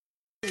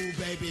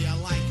baby, I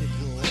like it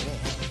raw.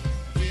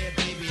 Yeah,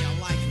 baby, I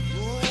like it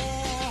raw.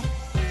 Oh,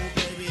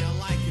 baby, I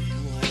like it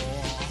raw.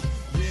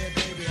 Yeah,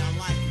 baby, I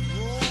like it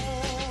raw.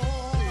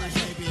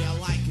 Baby, I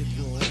like it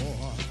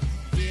raw.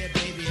 Yeah,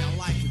 baby, I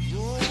like it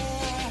raw.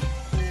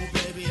 Oh,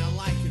 baby, I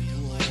like it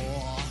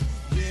raw.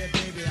 Yeah,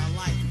 baby, I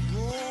like it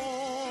raw.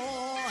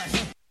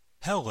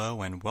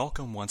 Hello and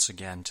welcome once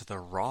again to the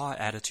Raw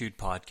Attitude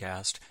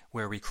Podcast,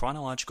 where we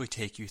chronologically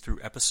take you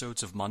through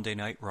episodes of Monday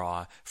Night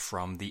Raw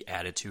from the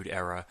Attitude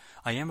Era.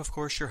 I am, of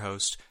course, your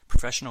host,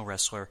 professional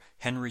wrestler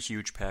Henry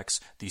Hugepex,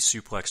 the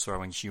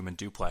suplex-throwing human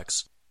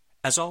duplex.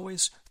 As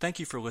always, thank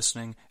you for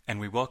listening, and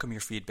we welcome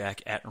your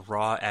feedback at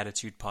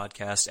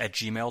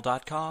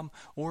rawattitudepodcast@gmail.com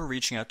or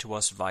reaching out to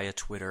us via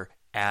Twitter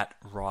at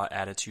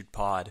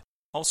rawattitudepod.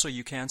 Also,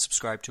 you can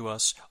subscribe to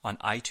us on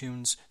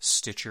iTunes,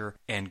 Stitcher,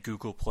 and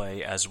Google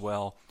Play as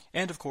well.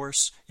 And of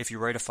course, if you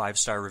write a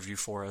 5-star review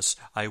for us,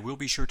 I will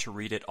be sure to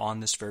read it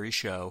on this very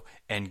show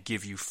and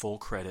give you full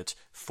credit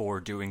for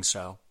doing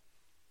so.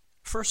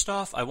 First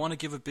off, I want to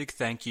give a big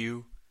thank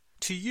you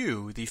to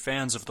you, the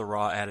fans of the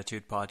Raw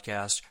Attitude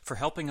Podcast, for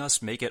helping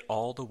us make it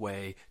all the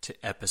way to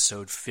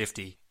episode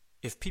 50.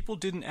 If people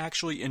didn't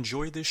actually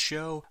enjoy this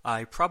show,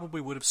 I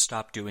probably would have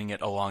stopped doing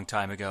it a long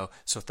time ago,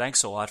 so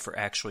thanks a lot for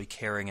actually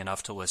caring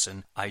enough to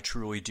listen. I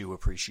truly do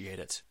appreciate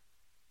it.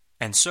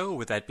 And so,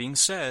 with that being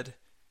said,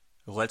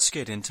 let's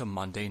get into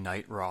Monday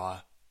Night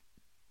Raw.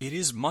 It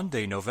is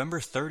Monday, November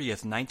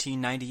 30th,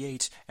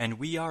 1998, and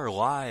we are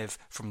live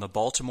from the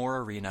Baltimore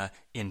Arena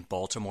in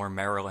Baltimore,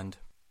 Maryland.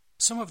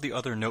 Some of the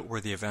other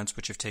noteworthy events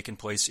which have taken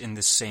place in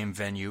this same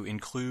venue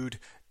include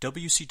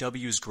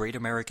WCW's Great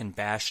American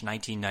Bash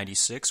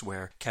 1996,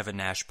 where Kevin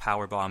Nash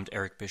powerbombed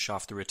Eric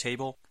Bischoff through a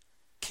table,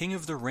 King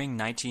of the Ring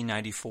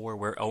 1994,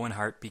 where Owen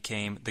Hart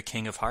became the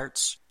King of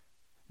Hearts,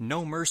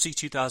 No Mercy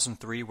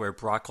 2003, where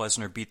Brock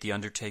Lesnar beat The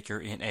Undertaker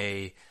in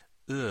a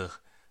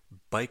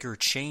biker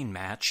chain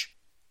match,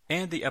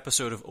 and the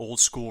episode of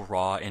Old School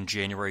Raw in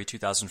January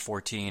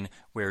 2014,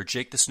 where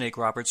Jake the Snake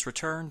Roberts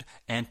returned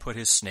and put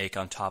his snake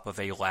on top of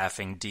a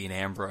laughing Dean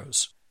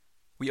Ambrose.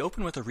 We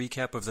open with a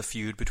recap of the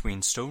feud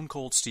between Stone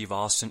Cold Steve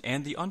Austin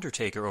and The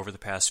Undertaker over the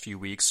past few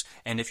weeks,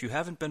 and if you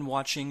haven't been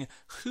watching,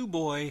 hoo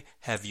boy,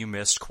 have you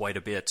missed quite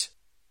a bit.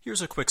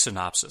 Here's a quick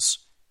synopsis.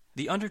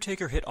 The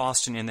Undertaker hit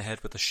Austin in the head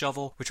with a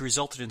shovel, which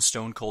resulted in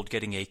Stone Cold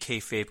getting a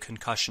kayfabe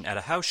concussion at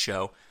a house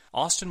show.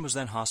 Austin was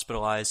then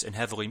hospitalized and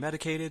heavily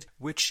medicated,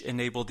 which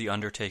enabled The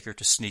Undertaker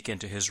to sneak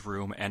into his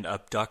room and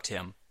abduct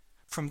him.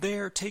 From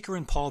there, Taker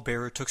and Paul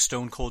Bearer took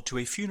Stone Cold to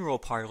a funeral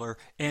parlor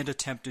and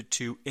attempted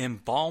to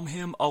embalm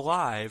him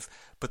alive,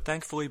 but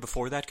thankfully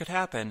before that could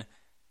happen,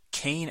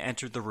 Kane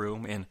entered the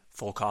room, in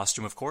full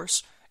costume of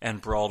course,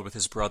 and brawled with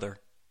his brother.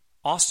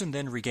 Austin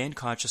then regained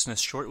consciousness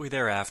shortly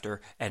thereafter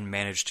and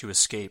managed to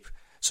escape.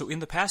 So in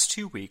the past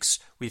 2 weeks,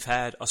 we've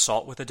had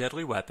assault with a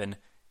deadly weapon,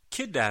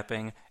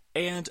 kidnapping,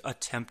 and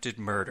attempted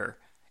murder.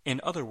 In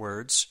other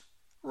words,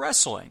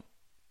 wrestling.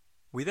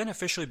 We then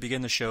officially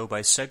begin the show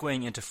by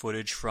segueing into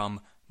footage from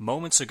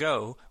moments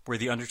ago where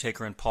The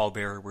Undertaker and Paul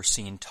Bearer were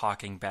seen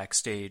talking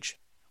backstage.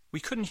 We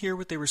couldn't hear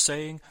what they were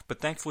saying, but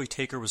thankfully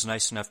Taker was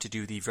nice enough to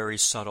do the very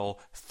subtle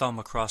thumb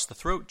across the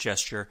throat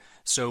gesture,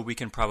 so we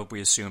can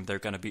probably assume they're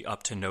going to be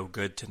up to no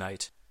good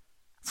tonight.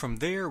 From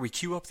there, we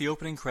cue up the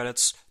opening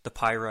credits, the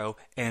pyro,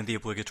 and the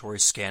obligatory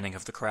scanning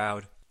of the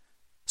crowd.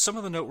 Some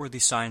of the noteworthy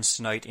signs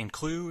tonight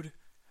include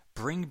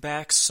Bring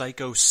Back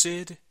Psycho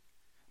Sid,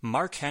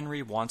 Mark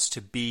Henry Wants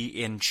to Be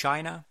in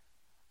Chyna,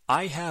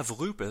 I Have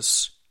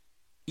Lupus,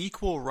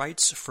 Equal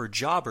Rights for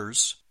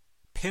Jobbers,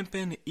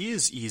 Pimpin'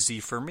 Is Easy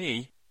for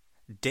Me,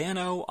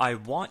 Dano I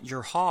Want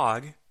Your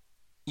Hog,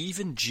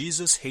 Even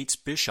Jesus Hates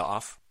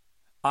Bischoff,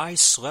 I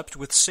Slept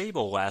with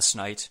Sable Last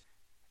Night,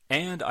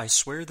 and I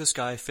Swear This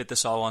Guy Fit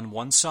This All on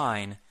One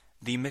Sign,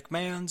 The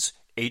McMahons,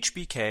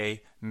 HBK,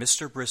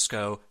 Mr.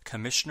 Briscoe,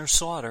 Commissioner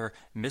Slaughter,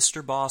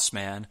 Mr.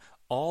 Bossman,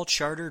 all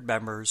chartered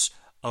members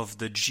of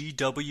the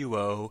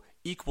GWO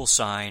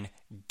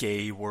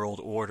Gay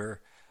World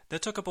Order.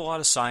 That took up a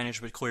lot of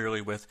signage, but clearly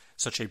with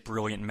such a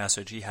brilliant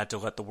message, he had to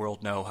let the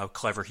world know how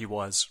clever he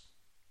was.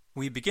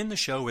 We begin the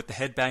show with the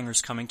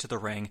Headbangers coming to the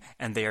ring,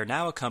 and they are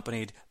now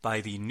accompanied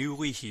by the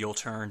newly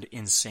heel-turned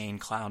Insane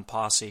Clown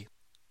Posse.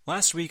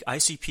 Last week,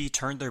 ICP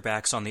turned their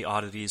backs on the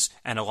Oddities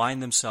and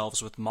aligned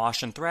themselves with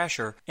Mosh and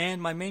Thrasher,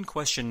 and my main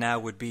question now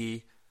would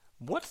be,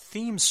 what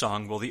theme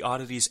song will the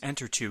Oddities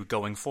enter to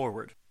going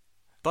forward?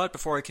 But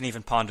before I can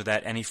even ponder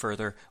that any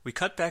further, we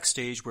cut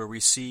backstage where we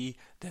see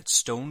that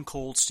Stone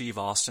Cold Steve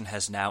Austin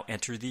has now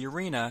entered the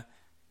arena,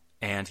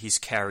 and he's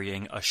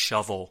carrying a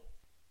shovel.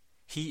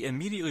 He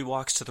immediately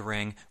walks to the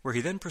ring, where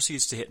he then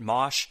proceeds to hit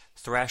Mosh,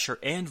 Thrasher,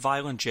 and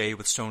Violent J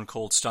with Stone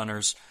Cold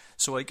Stunners,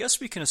 so I guess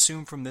we can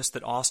assume from this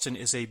that Austin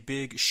is a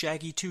big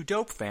Shaggy 2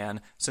 Dope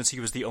fan, since he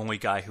was the only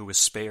guy who was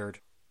spared.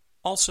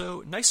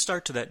 Also, nice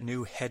start to that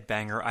new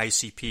Headbanger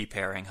ICP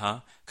pairing, huh?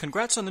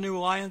 Congrats on the new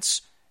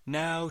alliance.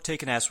 Now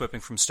take an ass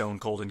whipping from Stone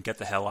Cold and get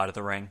the hell out of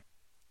the ring.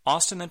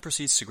 Austin then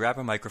proceeds to grab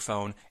a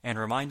microphone and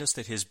remind us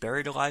that his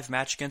buried alive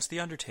match against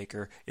The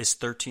Undertaker is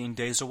 13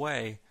 days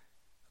away.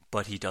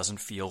 but he doesn't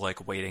feel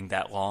like waiting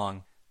that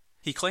long.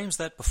 He claims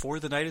that before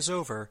the night is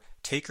over,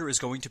 Taker is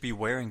going to be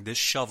wearing this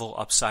shovel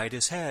upside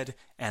his head,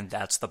 and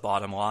that's the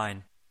bottom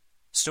line.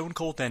 Stone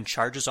Cold then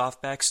charges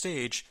off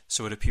backstage,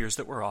 so it appears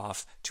that we're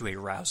off to a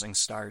rousing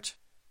start.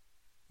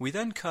 We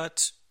then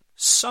cut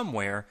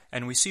somewhere,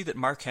 and we see that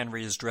Mark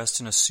Henry is dressed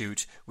in a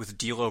suit with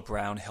D'Lo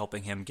Brown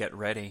helping him get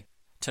ready.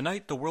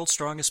 Tonight, the world's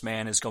strongest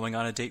man is going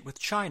on a date with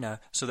Chyna,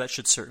 so that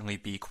should certainly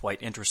be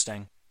quite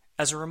interesting.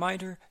 As a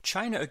reminder,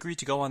 Chyna agreed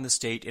to go on this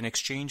date in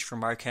exchange for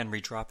Mark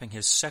Henry dropping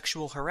his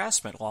sexual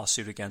harassment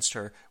lawsuit against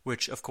her,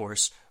 which, of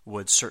course,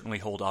 would certainly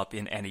hold up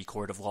in any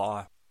court of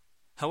law.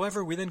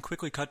 However, we then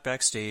quickly cut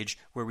backstage,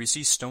 where we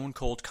see Stone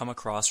Cold come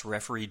across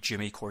referee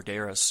Jimmy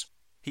Korderas.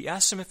 He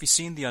asks him if he's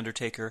seen The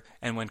Undertaker,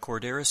 and when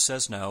Korderas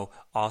says no,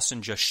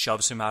 Austin just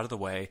shoves him out of the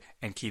way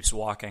and keeps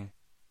walking.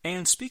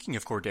 And speaking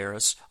of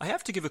Korderas, I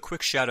have to give a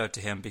quick shout out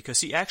to him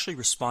because he actually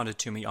responded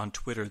to me on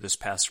Twitter this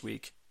past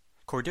week.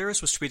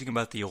 Korderas was tweeting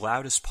about the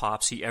loudest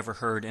pops he ever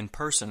heard in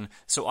person,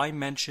 so I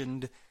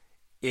mentioned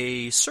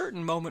a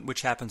certain moment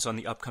which happens on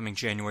the upcoming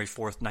January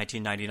 4th,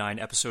 1999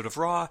 episode of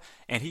Raw,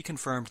 and he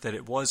confirmed that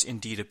it was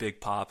indeed a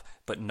big pop,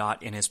 but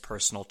not in his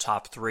personal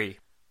top 3.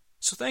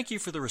 So thank you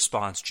for the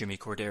response, Jimmy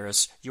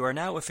Korderas. You are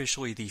now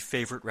officially the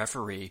favorite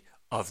referee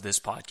of this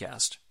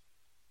podcast.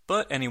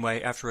 But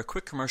anyway, after a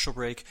quick commercial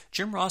break,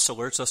 Jim Ross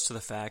alerts us to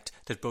the fact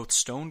that both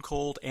Stone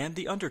Cold and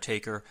The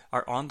Undertaker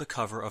are on the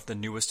cover of the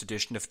newest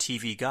edition of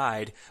TV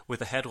Guide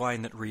with a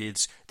headline that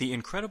reads, "The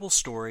Incredible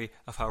Story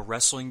of How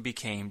Wrestling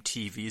Became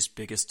TV's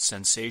Biggest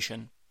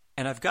Sensation."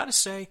 And I've got to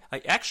say, I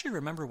actually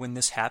remember when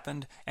this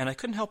happened, and I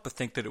couldn't help but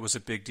think that it was a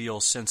big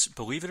deal since,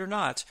 believe it or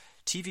not,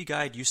 TV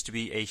Guide used to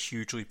be a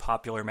hugely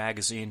popular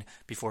magazine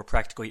before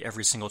practically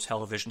every single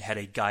television had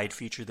a guide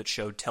feature that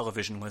showed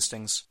television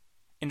listings.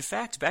 In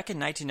fact, back in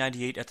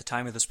 1998, at the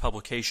time of this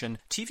publication,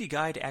 TV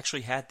Guide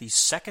actually had the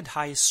second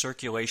highest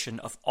circulation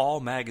of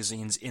all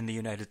magazines in the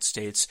United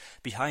States,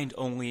 behind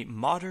only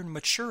Modern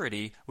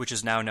Maturity, which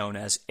is now known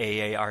as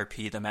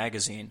AARP the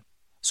magazine.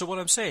 So what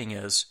I'm saying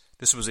is,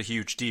 this was a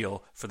huge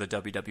deal for the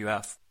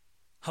WWF.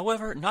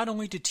 However, not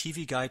only did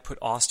TV Guide put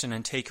Austin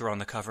and Taker on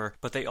the cover,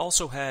 but they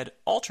also had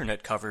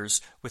alternate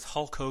covers with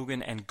Hulk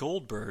Hogan and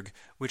Goldberg,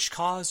 which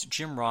caused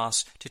Jim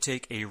Ross to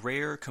take a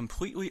rare,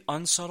 completely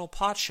unsubtle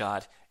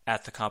potshot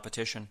at the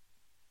competition.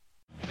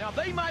 Now,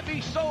 they might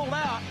be sold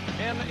out,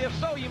 and if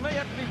so, you may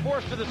have to be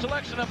forced to the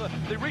selection of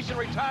the recent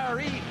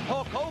retiree,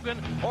 Hulk Hogan,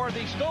 or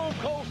the Stone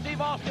Cold Steve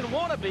Austin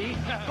wannabe,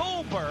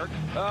 Goldberg.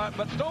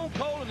 But Stone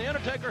Cold and The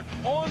Undertaker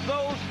on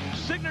those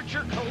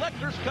signature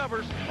collector's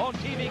covers on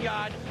TV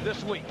Guide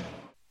this week.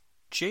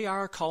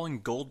 JR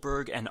calling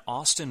Goldberg an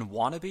Austin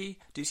wannabe?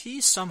 Did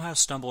he somehow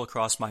stumble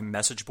across my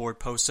message board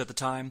posts at the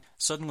time?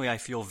 Suddenly I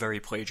feel very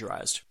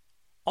plagiarized.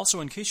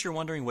 Also, in case you're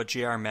wondering what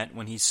JR meant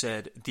when he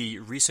said the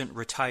recent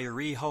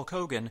retiree Hulk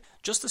Hogan,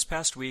 just this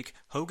past week,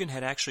 Hogan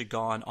had actually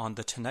gone on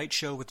The Tonight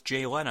Show with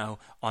Jay Leno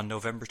on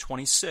November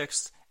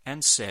 26th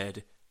and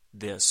said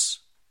this.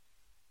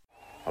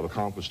 I've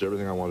accomplished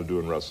everything I want to do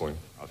in wrestling.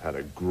 I've had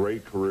a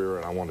great career,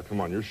 and I want to come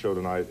on your show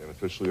tonight and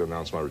officially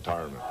announce my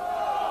retirement.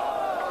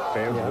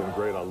 Fans have been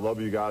great. I love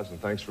you guys,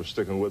 and thanks for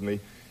sticking with me.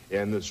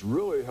 And this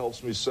really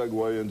helps me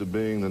segue into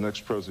being the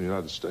next president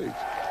of the United States.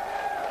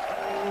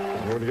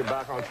 We're going to get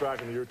back on track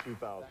in the year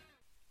 2000.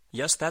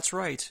 Yes, that's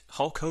right.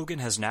 Hulk Hogan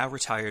has now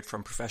retired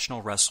from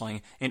professional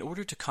wrestling in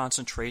order to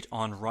concentrate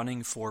on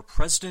running for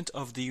President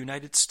of the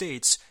United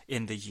States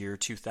in the year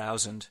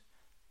 2000.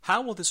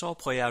 How will this all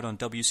play out on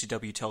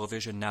WCW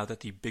television now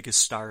that the biggest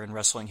star in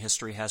wrestling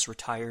history has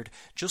retired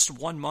just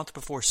 1 month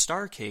before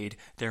Starrcade,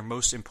 their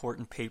most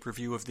important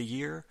pay-per-view of the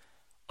year?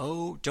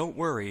 Oh, don't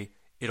worry.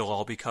 It'll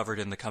all be covered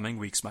in the coming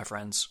weeks, my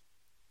friends.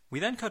 We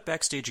then cut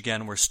backstage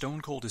again where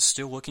Stone Cold is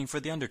still looking for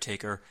The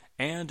Undertaker,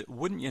 and,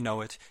 wouldn't you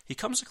know it, he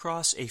comes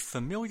across a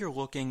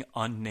familiar-looking,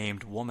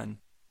 unnamed woman.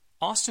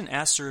 Austin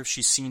asks her if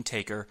she's seen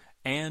Taker,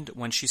 and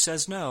when she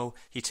says no,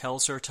 he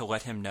tells her to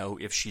let him know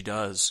if she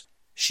does.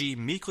 She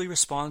meekly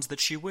responds that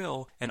she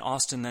will, and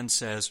Austin then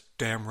says,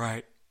 "Damn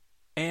right."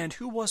 And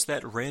who was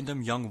that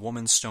random young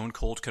woman Stone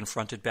Cold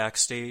confronted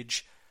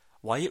backstage?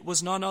 Why, it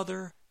was none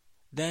other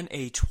than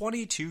a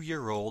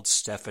 22-year-old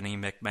Stephanie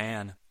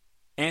McMahon.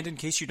 And in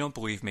case you don't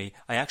believe me,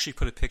 I actually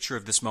put a picture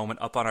of this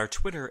moment up on our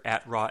Twitter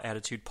at Raw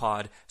Attitude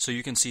Pod, so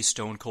you can see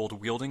Stone Cold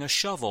wielding a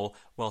shovel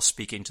while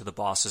speaking to the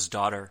boss's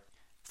daughter.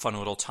 Fun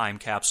little time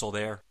capsule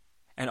there.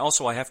 And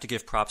also I have to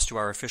give props to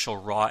our official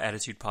Raw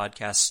Attitude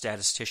Podcast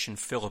statistician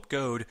Philip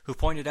Goad, who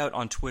pointed out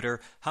on Twitter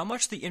how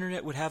much the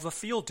internet would have a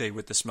field day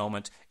with this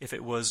moment if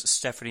it was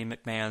Stephanie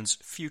McMahon's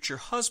future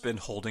husband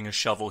holding a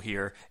shovel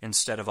here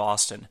instead of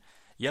Austin.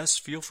 Yes,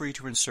 feel free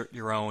to insert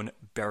your own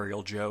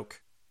burial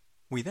joke.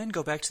 We then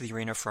go back to the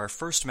arena for our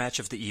first match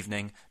of the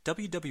evening,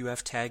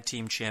 WWF Tag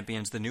Team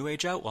Champions The New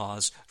Age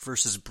Outlaws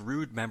versus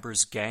Brood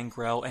members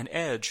Gangrel and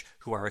Edge,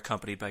 who are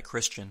accompanied by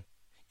Christian.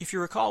 If you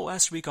recall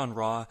last week on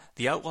Raw,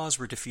 the Outlaws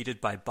were defeated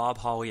by Bob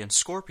Holly and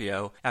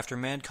Scorpio after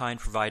Mankind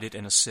provided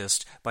an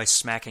assist by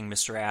smacking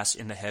Mr. Ass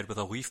in the head with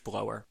a leaf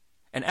blower.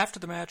 And after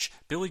the match,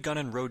 Billy Gunn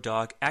and Road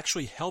Dogg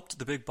actually helped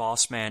the Big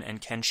Boss Man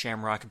and Ken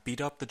Shamrock beat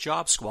up the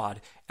Job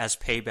Squad as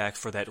payback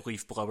for that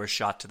leaf blower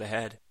shot to the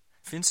head.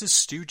 Vince's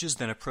stooges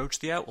then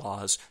approached the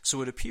Outlaws,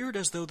 so it appeared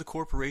as though the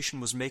corporation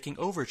was making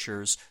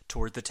overtures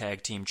toward the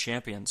tag team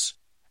champions.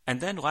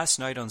 And then last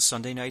night on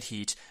Sunday Night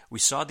Heat, we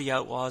saw the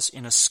Outlaws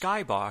in a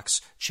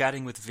skybox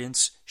chatting with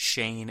Vince,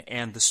 Shane,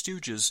 and the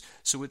Stooges,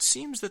 so it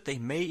seems that they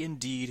may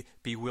indeed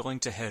be willing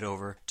to head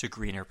over to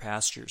greener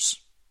pastures.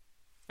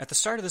 At the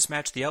start of this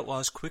match, the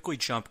Outlaws quickly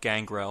jump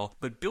Gangrel,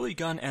 but Billy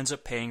Gunn ends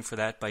up paying for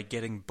that by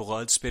getting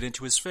blood spit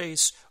into his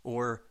face,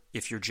 or,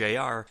 if you're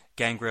JR,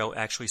 Gangrel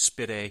actually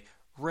spit a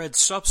red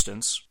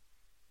substance.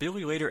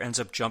 Billy later ends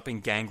up jumping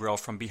Gangrel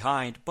from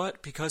behind,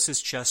 but because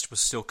his chest was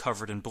still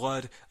covered in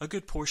blood, a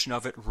good portion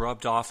of it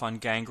rubbed off on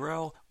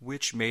Gangrel,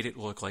 which made it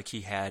look like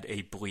he had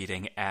a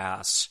bleeding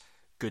ass.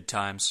 Good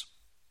times.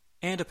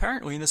 And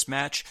apparently in this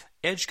match,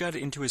 Edge got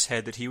it into his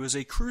head that he was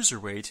a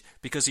cruiserweight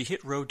because he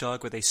hit Road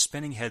Dogg with a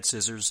spinning head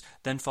scissors,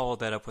 then followed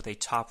that up with a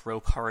top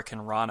rope Hurricane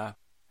Rana.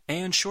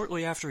 And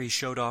shortly after he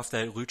showed off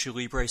that Lucha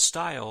Libre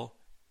style,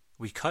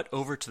 we cut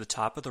over to the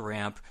top of the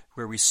ramp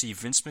where we see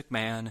Vince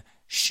McMahon,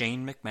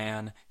 Shane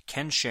McMahon,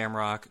 Ken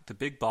Shamrock, the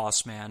Big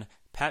Boss Man,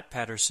 Pat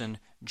Patterson,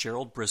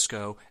 Gerald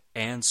Briscoe,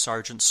 and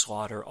Sergeant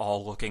Slaughter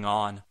all looking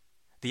on.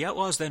 The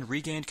Outlaws then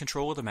regained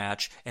control of the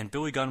match, and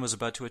Billy Gunn was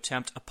about to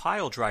attempt a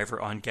pile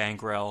driver on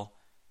Gangrel.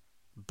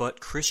 But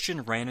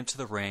Christian ran into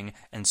the ring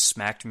and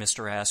smacked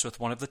Mr. Ass with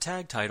one of the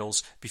tag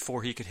titles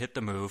before he could hit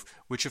the move,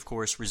 which of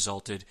course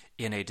resulted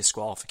in a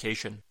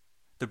disqualification.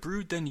 The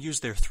Brood then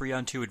used their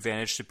 3-on-2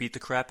 advantage to beat the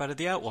crap out of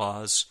the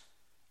Outlaws,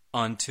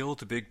 until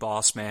the Big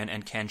Boss Man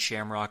and Ken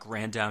Shamrock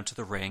ran down to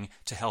the ring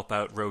to help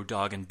out Road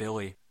Dogg and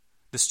Billy.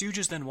 The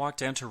Stooges then walked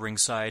down to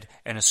ringside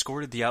and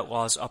escorted the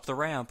Outlaws up the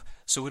ramp,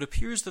 so it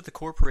appears that the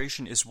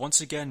corporation is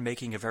once again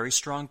making a very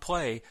strong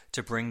play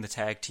to bring the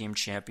tag team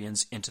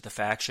champions into the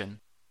faction.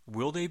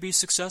 Will they be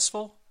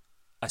successful?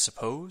 I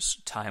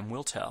suppose time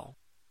will tell.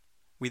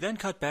 We then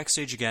cut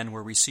backstage again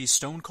where we see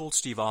Stone Cold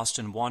Steve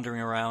Austin wandering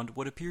around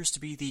what appears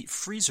to be the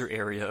freezer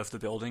area of the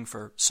building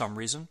for some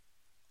reason.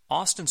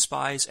 Austin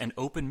spies an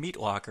open meat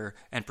locker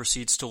and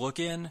proceeds to look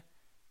in,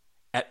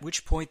 at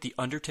which point the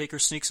Undertaker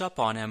sneaks up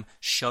on him,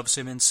 shoves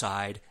him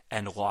inside,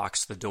 and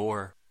locks the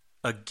door.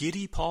 A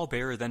giddy Paul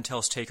Bearer then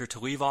tells Taker to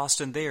leave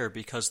Austin there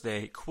because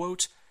they,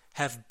 quote,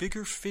 have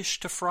bigger fish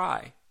to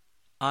fry.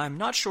 I'm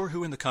not sure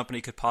who in the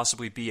company could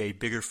possibly be a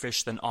bigger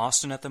fish than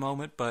Austin at the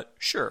moment, but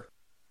sure.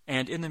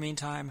 And in the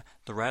meantime,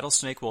 the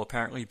Rattlesnake will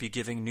apparently be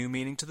giving new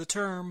meaning to the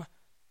term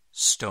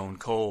Stone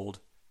Cold.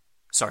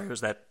 Sorry,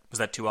 was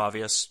that too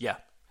obvious? Yeah,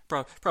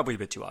 probably a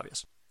bit too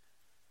obvious.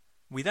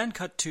 We then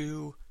cut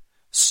to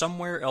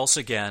somewhere else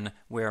again,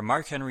 where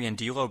Mark Henry and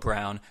D'Lo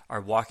Brown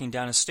are walking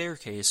down a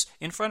staircase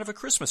in front of a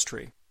Christmas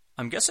tree.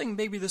 I'm guessing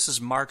maybe this is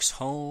Mark's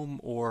home,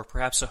 or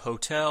perhaps a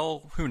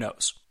hotel, who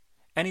knows.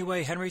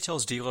 Anyway, Henry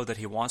tells D'Lo that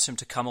he wants him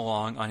to come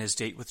along on his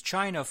date with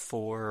Chyna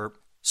for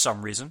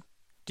some reason.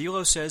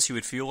 D'Lo says he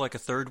would feel like a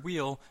third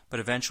wheel, but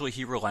eventually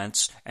he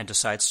relents and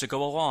decides to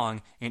go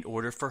along in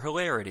order for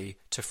hilarity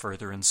to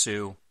further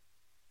ensue.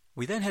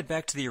 We then head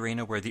back to the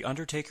arena where The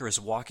Undertaker is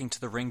walking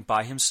to the ring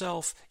by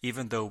himself,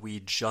 even though we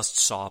just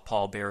saw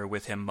Paul Bearer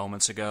with him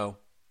moments ago.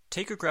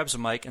 Taker grabs a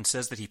mic and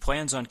says that he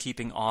plans on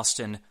keeping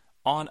Austin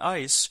on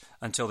ice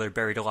until their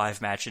Buried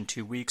Alive match in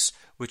 2 weeks,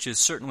 which is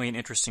certainly an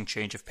interesting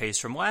change of pace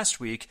from last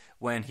week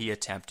when he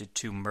attempted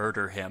to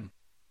murder him.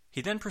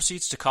 He then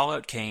proceeds to call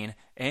out Kane,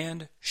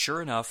 and,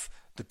 sure enough,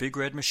 the Big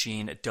Red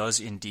Machine does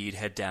indeed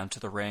head down to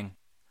the ring.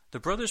 The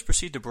brothers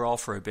proceed to brawl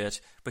for a bit,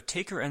 but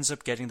Taker ends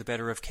up getting the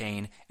better of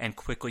Kane and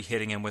quickly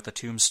hitting him with a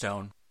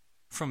tombstone.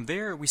 From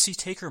there, we see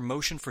Taker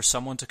motion for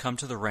someone to come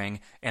to the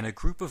ring, and a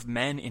group of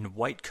men in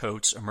white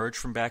coats emerge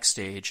from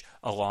backstage,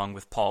 along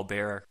with Paul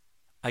Bearer.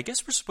 I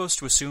guess we're supposed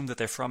to assume that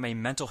they're from a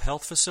mental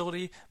health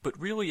facility, but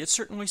really it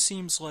certainly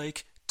seems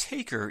like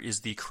Taker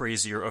is the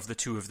crazier of the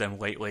two of them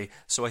lately,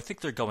 so I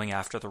think they're going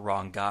after the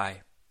wrong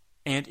guy.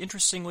 And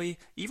interestingly,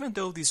 even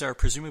though these are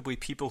presumably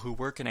people who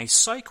work in a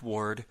psych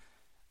ward,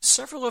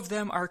 several of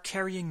them are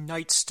carrying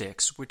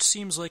nightsticks, which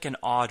seems like an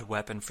odd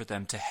weapon for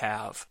them to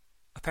have.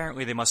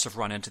 Apparently they must have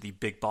run into the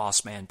Big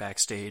Boss Man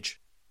backstage.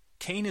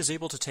 Kane is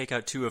able to take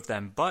out 2 of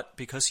them, but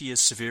because he is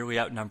severely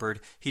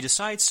outnumbered, he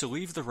decides to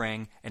leave the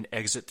ring and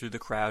exit through the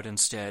crowd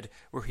instead,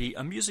 where he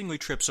amusingly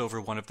trips over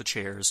one of the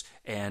chairs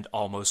and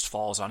almost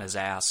falls on his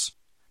ass.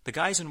 The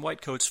guys in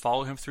white coats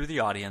follow him through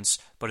the audience,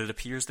 but it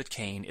appears that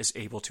Kane is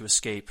able to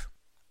escape.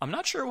 I'm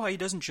not sure why he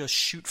doesn't just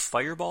shoot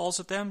fireballs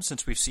at them,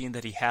 since we've seen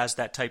that he has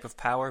that type of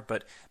power,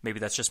 but maybe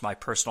that's just my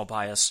personal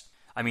bias.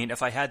 I mean,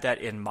 if I had that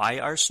in my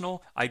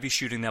arsenal, I'd be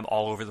shooting them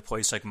all over the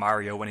place like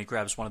Mario when he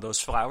grabs one of those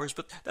flowers,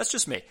 but that's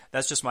just me.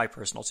 That's just my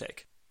personal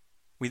take.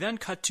 We then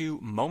cut to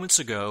moments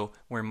ago,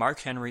 where Mark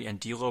Henry and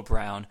D'Lo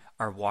Brown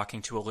are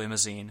walking to a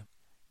limousine.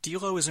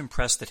 D'Lo is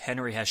impressed that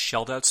Henry has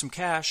shelled out some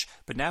cash,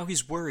 but now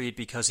he's worried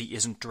because he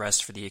isn't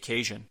dressed for the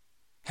occasion.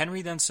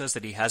 Henry then says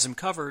that he has him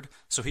covered,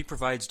 so he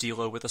provides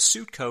D'Lo with a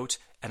suit coat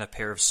and a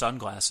pair of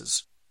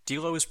sunglasses.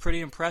 D'Lo is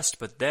pretty impressed,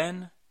 but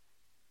then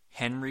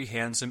Henry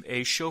hands him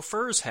a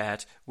chauffeur's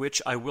hat,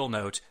 which, I will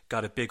note,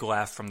 got a big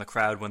laugh from the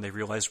crowd when they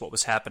realized what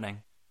was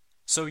happening.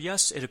 So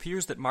yes, it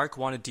appears that Mark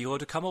wanted D'Lo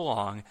to come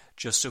along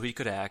just so he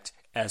could act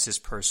as his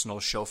personal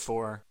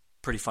chauffeur.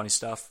 Pretty funny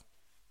stuff.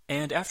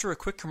 And after a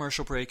quick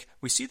commercial break,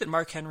 we see that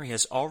Mark Henry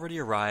has already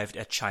arrived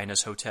at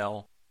Chyna's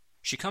hotel.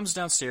 She comes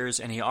downstairs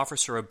and he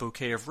offers her a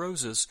bouquet of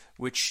roses,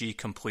 which she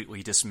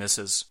completely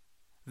dismisses.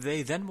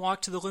 They then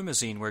walk to the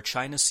limousine where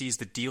Chyna sees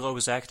that D'Lo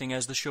is acting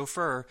as the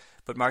chauffeur,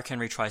 but Mark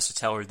Henry tries to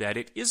tell her that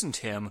it isn't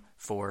him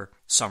for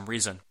some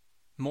reason.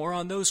 More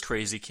on those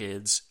crazy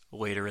kids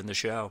later in the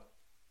show.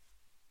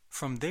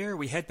 From there,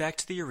 we head back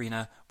to the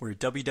arena where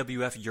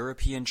WWF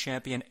European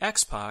Champion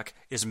X-Pac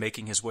is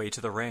making his way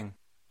to the ring.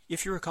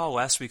 If you recall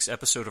last week's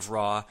episode of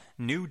Raw,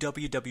 new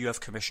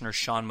WWF Commissioner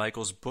Shawn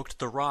Michaels booked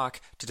The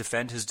Rock to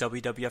defend his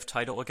WWF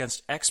title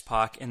against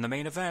X-Pac in the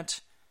main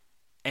event,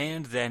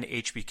 and then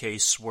HBK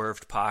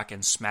swerved Pac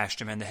and smashed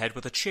him in the head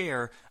with a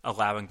chair,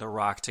 allowing The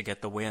Rock to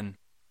get the win.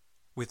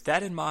 With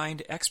that in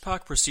mind,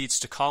 X-Pac proceeds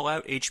to call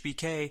out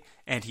HBK,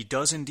 and he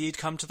does indeed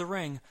come to the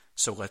ring,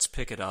 so let's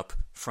pick it up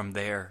from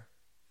there.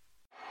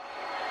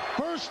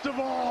 First of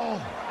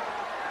all,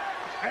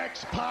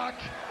 X-Pac,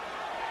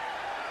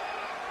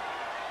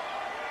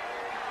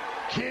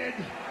 kid,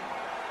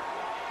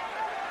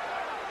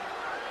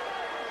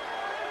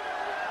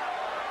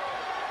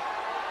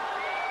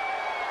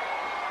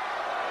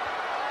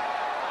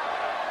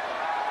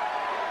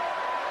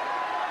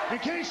 in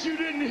case you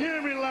didn't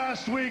hear me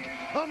last week,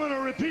 I'm going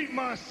to repeat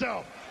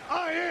myself.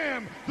 I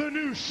am the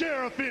new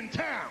sheriff in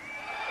town.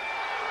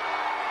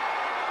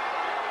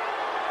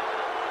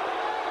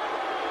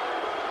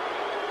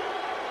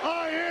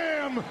 I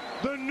am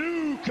the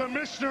new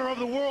commissioner of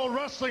the World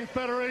Wrestling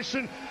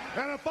Federation,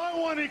 and if I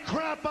want any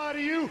crap out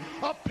of you,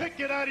 I'll pick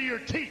it out of your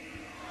teeth.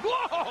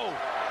 Whoa!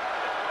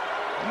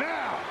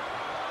 Now,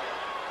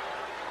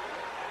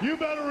 you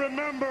better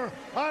remember,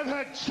 I've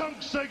had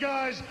chunks of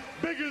guys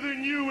bigger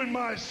than you in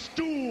my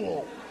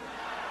stool.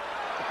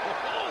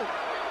 Oh,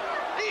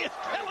 he is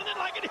telling it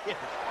like it is.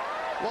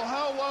 Well,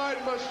 how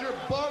wide must your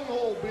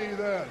bunghole be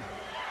then?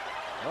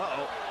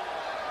 Uh-oh.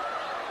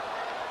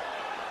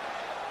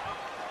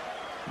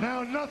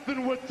 Now,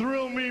 nothing would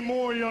thrill me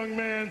more, young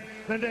man,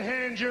 than to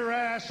hand your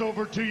ass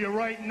over to you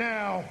right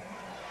now.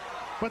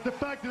 But the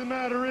fact of the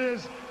matter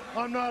is,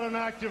 I'm not an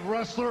active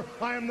wrestler.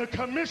 I am the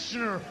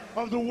commissioner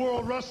of the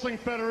World Wrestling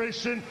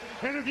Federation.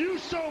 And if you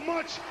so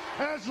much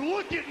as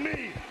look at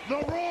me the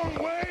wrong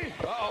way,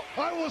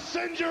 I will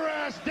send your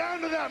ass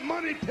down to that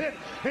money pit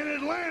in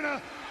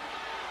Atlanta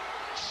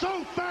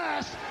so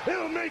fast,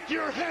 it'll make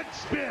your head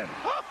spin.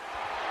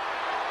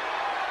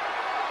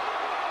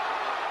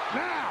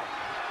 Now,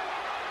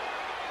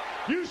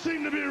 you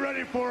seem to be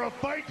ready for a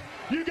fight.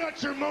 You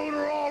got your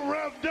motor all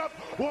revved up.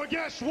 Well,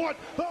 guess what?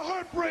 The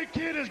Heartbreak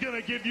Kid is going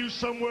to give you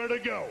somewhere to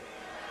go.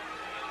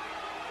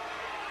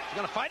 You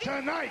gonna fight him?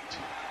 Tonight,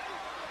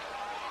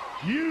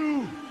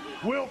 you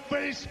will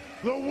face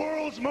the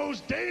world's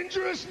most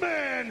dangerous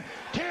man,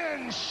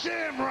 Ken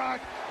Shamrock,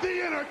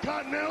 the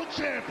Intercontinental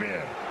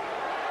Champion.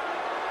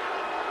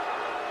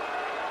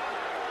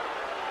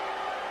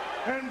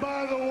 And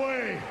by the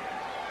way,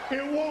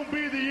 it won't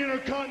be the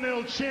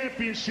Intercontinental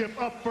Championship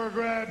up for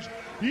grabs.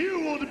 You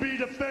will be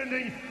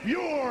defending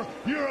your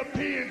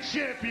European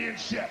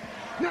Championship.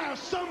 Now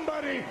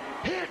somebody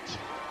hit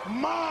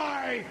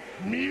my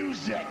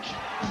music.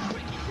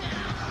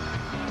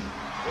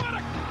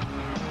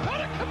 What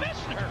a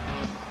commissioner!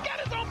 Got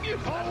his own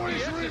music.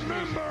 Always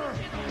remember,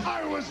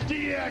 I was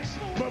DX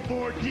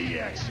before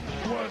DX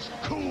was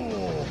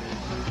cool.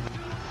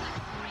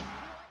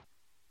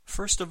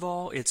 First of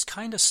all, it's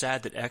kinda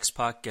sad that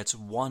X-Pac gets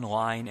one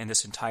line in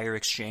this entire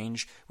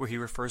exchange where he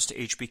refers to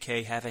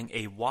HBK having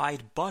a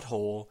wide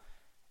butthole,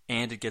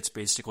 and it gets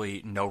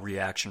basically no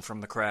reaction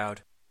from the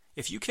crowd.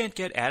 If you can't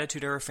get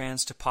Attitude Era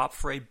fans to pop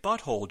for a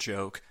butthole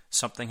joke,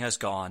 something has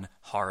gone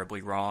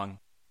horribly wrong.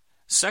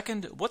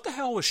 Second, what the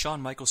hell was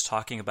Shawn Michaels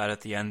talking about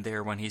at the end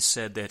there when he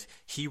said that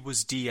he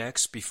was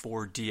DX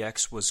before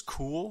DX was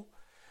cool?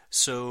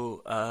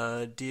 So,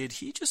 did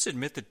he just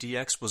admit that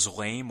DX was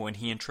lame when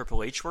he and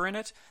Triple H were in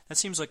it? That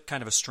seems like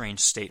kind of a strange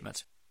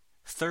statement.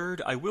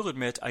 Third, I will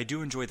admit I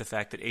do enjoy the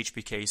fact that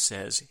HBK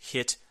says,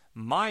 hit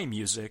my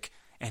music,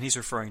 and he's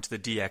referring to the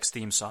DX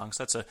theme songs.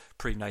 That's a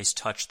pretty nice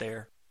touch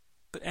there.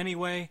 But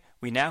anyway,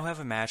 we now have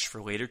a match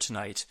for later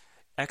tonight.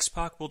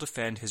 X-Pac will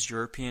defend his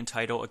European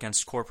title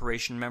against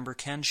Corporation member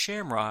Ken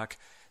Shamrock,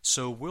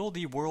 so will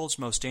the world's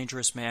most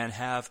dangerous man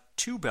have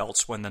 2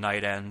 belts when the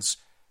night ends?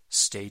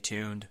 Stay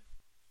tuned.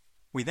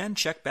 We then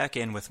check back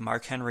in with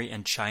Mark Henry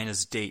and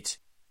Chyna's date.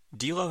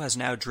 D'Lo has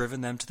now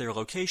driven them to their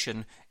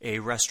location, a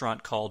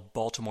restaurant called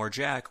Baltimore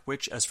Jack,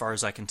 which, as far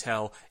as I can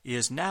tell,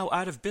 is now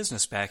out of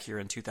business back here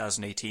in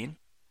 2018.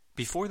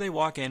 Before they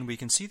walk in, we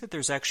can see that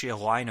there's actually a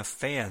line of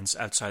fans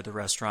outside the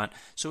restaurant,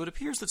 so it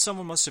appears that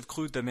someone must have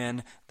clued them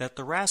in that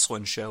the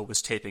Wrasslin' Show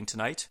was taping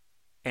tonight.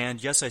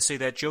 And yes, I say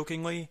that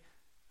jokingly,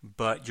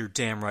 but you're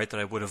damn right that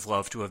I would have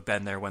loved to have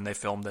been there when they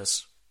filmed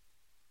this.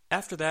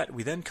 After that,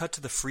 we then cut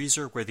to the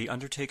freezer where The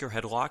Undertaker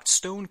had locked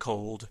Stone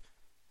Cold,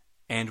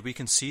 and we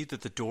can see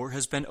that the door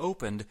has been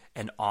opened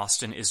and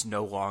Austin is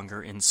no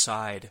longer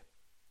inside.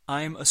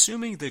 I'm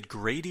assuming that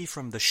Grady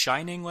from The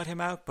Shining let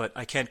him out, but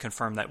I can't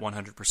confirm that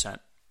 100%.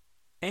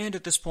 And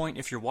at this point,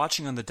 if you're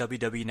watching on the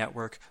WWE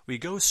Network, we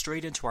go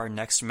straight into our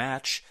next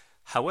match.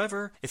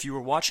 However, if you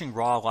were watching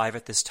Raw live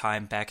at this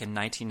time back in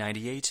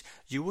 1998,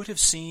 you would have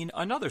seen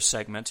another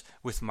segment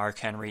with Mark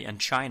Henry and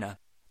Chyna.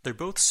 They're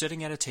both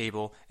sitting at a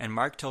table, and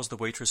Mark tells the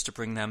waitress to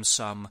bring them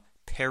some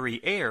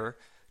Perrier,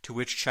 to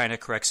which Chyna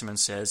corrects him and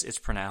says it's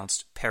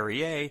pronounced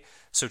Perrier,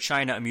 so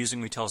Chyna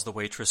amusingly tells the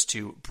waitress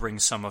to bring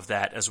some of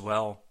that as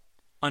well.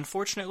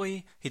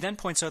 Unfortunately, he then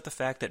points out the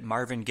fact that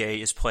Marvin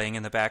Gaye is playing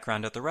in the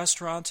background at the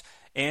restaurant,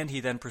 and he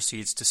then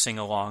proceeds to sing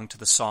along to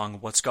the song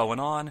What's Going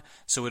On,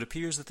 so it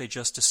appears that they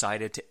just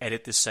decided to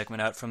edit this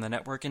segment out from the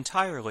network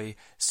entirely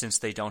since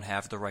they don't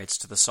have the rights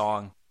to the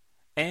song.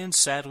 And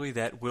sadly,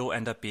 that will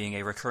end up being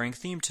a recurring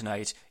theme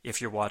tonight if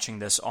you're watching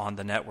this on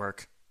the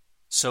network.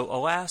 So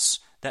alas,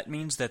 that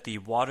means that the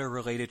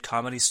water-related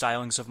comedy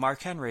stylings of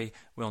Mark Henry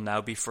will now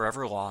be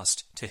forever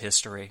lost to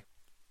history.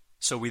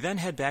 So we then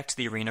head back to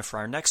the arena for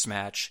our next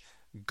match,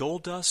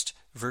 Goldust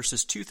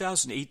versus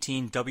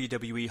 2018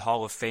 WWE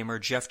Hall of Famer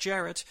Jeff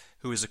Jarrett,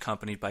 who is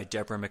accompanied by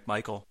Deborah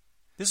McMichael.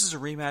 This is a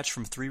rematch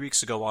from 3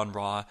 weeks ago on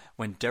Raw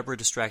when Deborah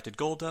distracted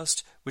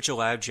Goldust, which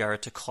allowed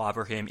Jarrett to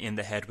clobber him in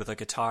the head with a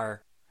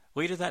guitar.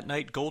 Later that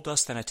night,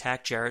 Goldust then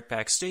attacked Jarrett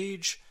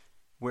backstage,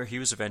 where he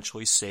was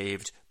eventually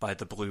saved by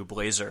the Blue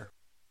Blazer.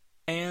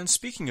 And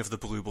speaking of the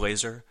Blue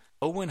Blazer,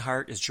 Owen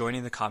Hart is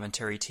joining the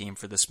commentary team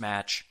for this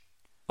match.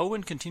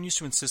 Owen continues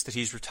to insist that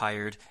he's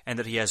retired and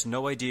that he has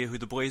no idea who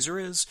the Blazer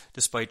is,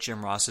 despite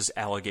Jim Ross's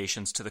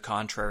allegations to the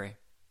contrary.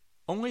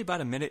 Only about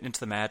a minute into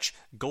the match,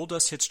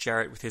 Goldust hits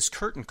Jarrett with his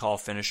curtain call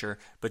finisher,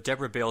 but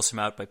Deborah bails him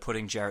out by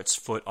putting Jarrett's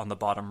foot on the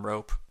bottom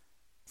rope.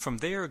 From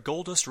there,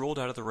 Goldust rolled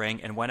out of the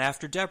ring and went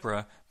after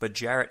Deborah, but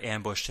Jarrett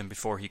ambushed him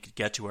before he could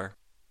get to her.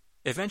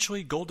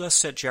 Eventually, Goldust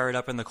set Jarrett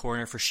up in the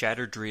corner for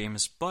Shattered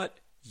Dreams, but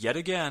yet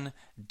again,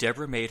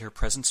 Deborah made her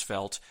presence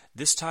felt,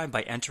 this time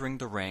by entering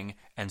the ring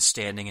and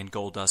standing in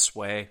Goldust's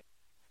way.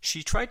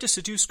 She tried to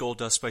seduce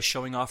Goldust by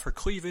showing off her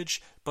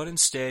cleavage, but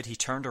instead he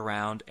turned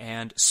around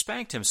and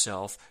spanked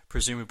himself,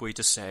 presumably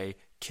to say,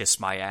 "Kiss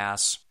my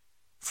ass."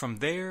 From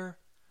there,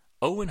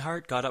 Owen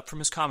Hart got up from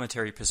his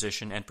commentary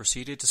position and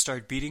proceeded to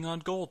start beating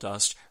on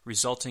Goldust,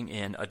 resulting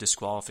in a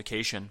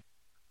disqualification.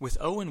 With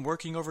Owen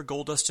working over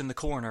Goldust in the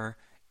corner,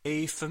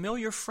 a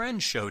familiar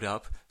friend showed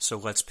up, so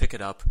let's pick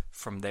it up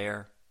from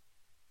there.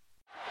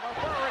 Well,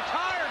 for a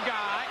retired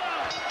guy,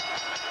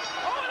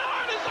 Owen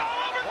Hart is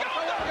all over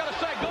Goldust. I've got to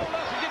say,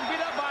 Goldust is getting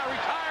beat up by a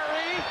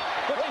retiree,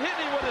 but he hit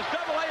him with his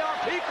double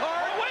ARP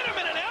card. Oh, wait a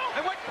minute now.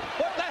 And what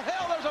the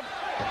hell? There's a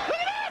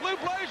Blue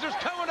Blazers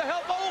coming to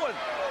help Owen.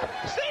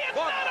 See, it's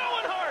not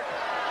Owen Hart.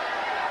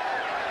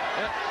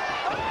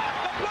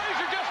 The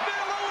Blazer just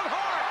nailed Owen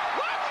Hart.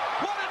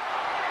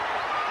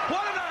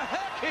 What in the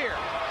heck here?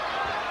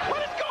 What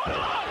is going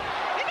on?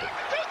 He knocked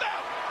the tooth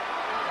out.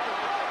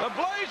 The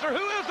Blazer,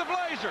 who is the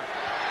Blazer?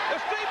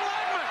 It's Steve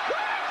Blackman.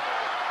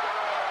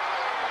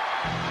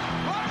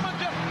 Blackman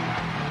just,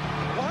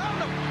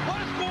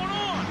 what is going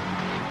on?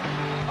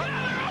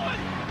 Another Owen.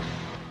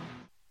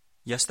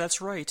 Yes, that's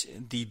right.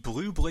 The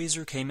Blue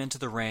Blazer came into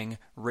the ring,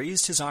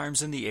 raised his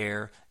arms in the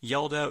air,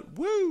 yelled out,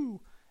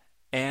 "Woo!"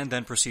 and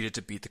then proceeded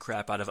to beat the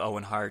crap out of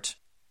Owen Hart.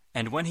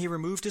 And when he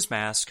removed his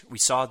mask, we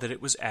saw that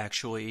it was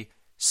actually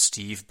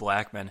Steve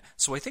Blackman.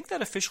 So I think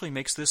that officially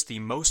makes this the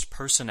most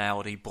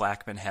personality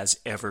Blackman has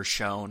ever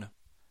shown.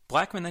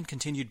 Blackman then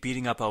continued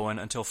beating up Owen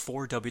until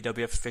 4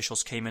 WWF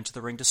officials came into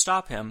the ring to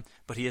stop him,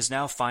 but he has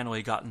now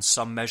finally gotten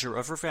some measure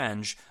of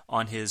revenge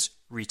on his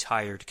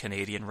retired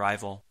Canadian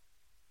rival.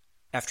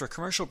 After a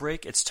commercial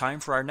break, it's time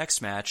for our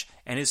next match,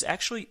 and is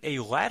actually a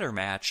ladder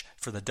match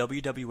for the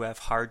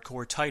WWF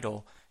Hardcore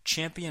title.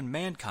 Champion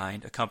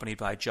Mankind, accompanied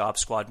by Job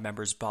Squad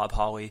members Bob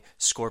Holly,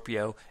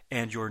 Scorpio,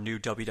 and your new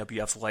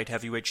WWF Light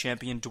Heavyweight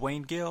Champion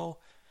Dwayne Gill,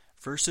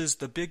 versus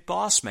the Big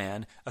Boss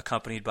Man,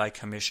 accompanied by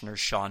Commissioner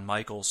Shawn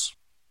Michaels.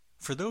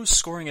 For those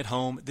scoring at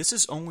home, this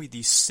is only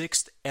the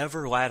 6th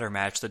ever ladder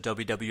match that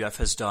WWF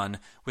has done,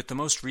 with the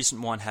most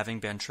recent one having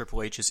been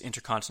Triple H's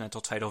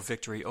Intercontinental title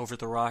victory over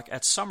The Rock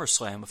at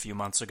SummerSlam a few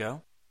months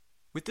ago.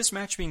 With this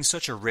match being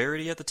such a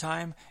rarity at the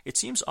time, it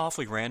seems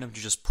awfully random to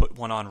just put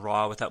one on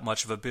Raw without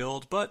much of a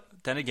build, but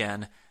then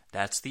again,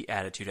 that's the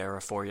Attitude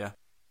Era for you.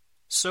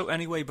 So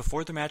anyway,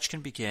 before the match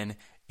can begin,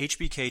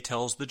 HBK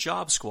tells the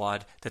Job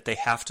Squad that they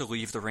have to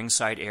leave the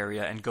ringside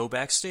area and go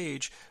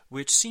backstage,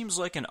 which seems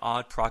like an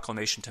odd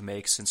proclamation to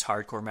make since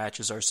hardcore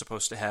matches are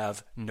supposed to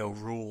have no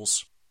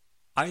rules.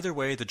 Either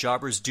way, the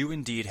jobbers do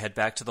indeed head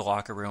back to the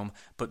locker room,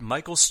 but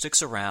Michael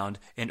sticks around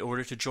in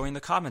order to join the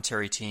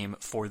commentary team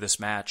for this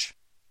match.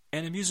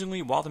 And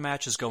amusingly, while the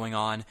match is going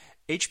on,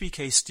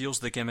 HBK steals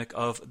the gimmick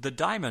of the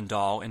Diamond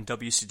Doll in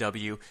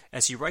WCW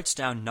as he writes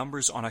down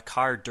numbers on a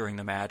card during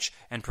the match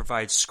and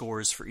provides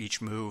scores for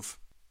each move.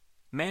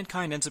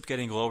 Mankind ends up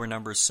getting lower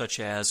numbers such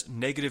as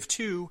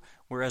 -2,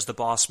 whereas the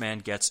Boss Man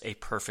gets a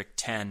perfect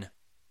 10.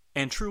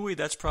 And truly,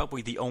 that's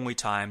probably the only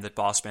time that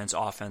Bossman's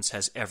offense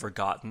has ever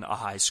gotten a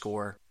high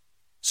score.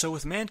 So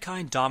with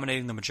Mankind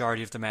dominating the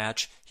majority of the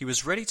match, he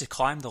was ready to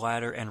climb the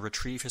ladder and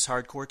retrieve his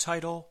hardcore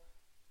title.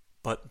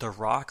 But The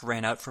Rock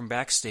ran out from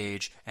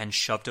backstage and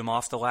shoved him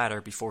off the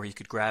ladder before he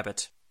could grab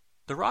it.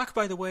 The Rock,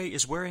 by the way,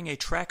 is wearing a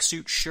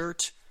tracksuit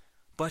shirt,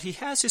 but he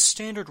has his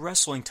standard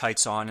wrestling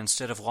tights on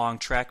instead of long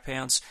track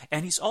pants,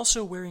 and he's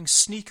also wearing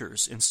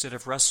sneakers instead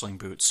of wrestling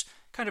boots.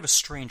 Kind of a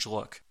strange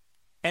look.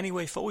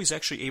 Anyway, Foley's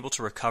actually able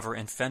to recover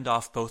and fend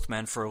off both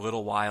men for a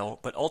little while,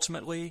 but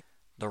ultimately,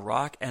 The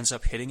Rock ends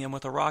up hitting him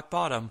with a rock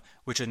bottom,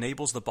 which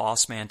enables the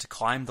boss man to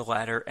climb the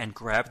ladder and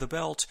grab the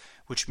belt,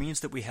 which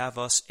means that we have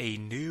us a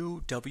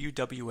new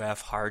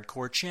WWF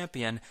Hardcore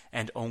Champion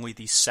and only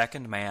the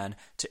second man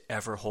to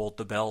ever hold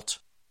the belt.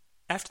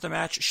 After the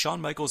match,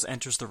 Shawn Michaels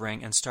enters the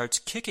ring and starts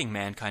kicking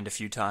Mankind a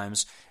few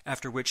times,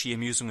 after which he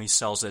amusingly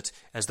sells it,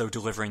 as though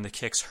delivering the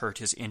kicks hurt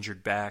his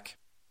injured back.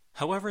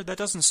 However, that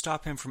doesn't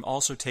stop him from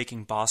also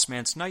taking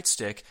Bossman's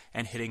nightstick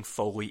and hitting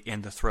Foley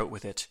in the throat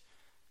with it.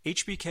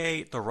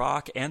 HBK, The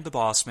Rock, and the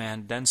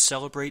Bossman then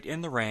celebrate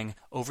in the ring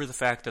over the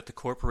fact that the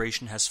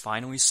corporation has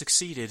finally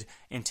succeeded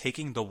in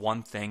taking the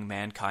one thing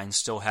Mankind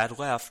still had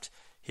left,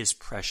 his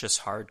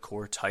precious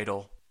hardcore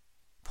title.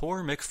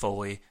 Poor Mick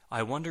Foley,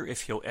 I wonder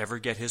if he'll ever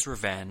get his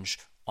revenge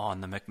on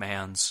the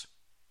McMahons.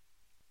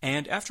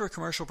 And after a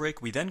commercial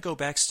break, we then go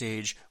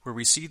backstage where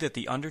we see that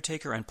The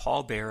Undertaker and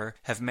Paul Bearer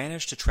have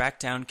managed to track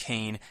down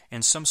Kane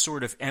in some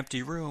sort of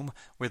empty room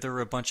where there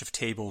are a bunch of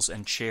tables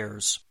and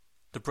chairs.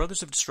 The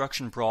Brothers of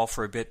Destruction brawl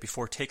for a bit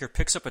before Taker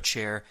picks up a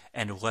chair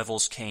and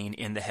levels Kane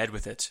in the head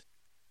with it.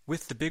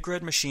 With the Big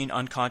Red Machine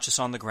unconscious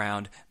on the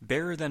ground,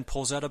 Bearer then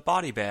pulls out a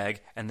body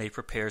bag and they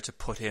prepare to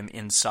put him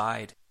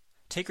inside.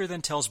 Taker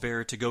then tells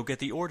Bearer to go get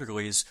the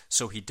orderlies,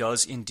 so he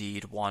does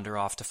indeed wander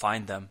off to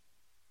find them.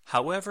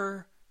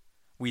 However,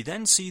 we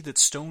then see that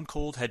Stone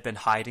Cold had been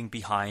hiding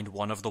behind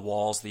one of the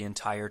walls the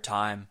entire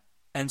time.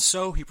 And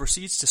so he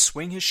proceeds to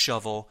swing his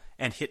shovel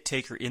and hit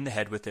Taker in the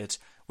head with it,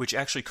 which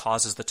actually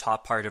causes the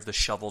top part of the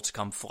shovel to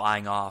come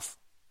flying off.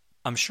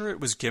 I'm sure it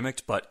was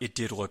gimmicked, but it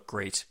did look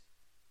great.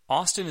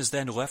 Austin is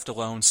then left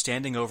alone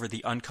standing over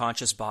the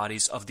unconscious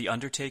bodies of The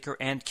Undertaker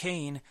and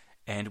Kane,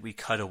 and we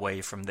cut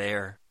away from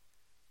there.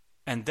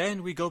 And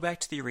then we go back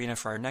to the arena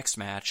for our next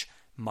match,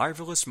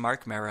 Marvelous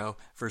Mark Merrow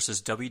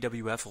versus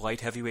WWF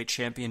Light Heavyweight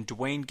Champion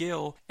Dwayne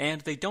Gill,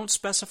 and they don't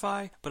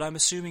specify, but I'm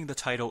assuming the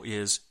title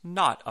is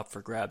not up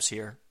for grabs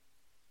here.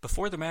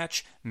 Before the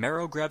match,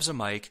 Merrow grabs a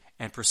mic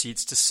and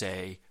proceeds to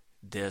say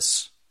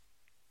this.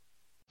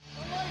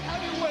 The light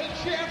heavyweight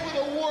champ of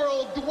the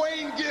world,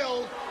 Dwayne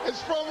Gill,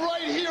 is from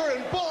right here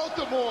in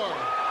Baltimore.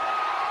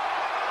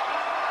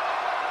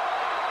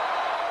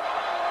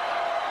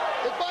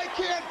 If I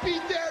can't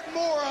beat that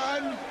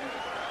moron,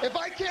 if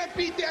I can't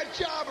beat that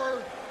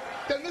jobber,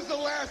 then this is the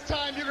last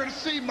time you're going to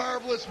see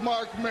Marvelous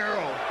Mark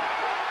Merrow.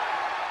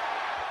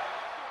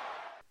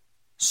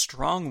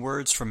 Strong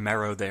words from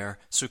Merrow there,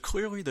 so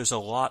clearly there's a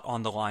lot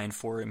on the line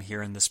for him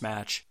here in this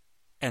match.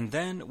 And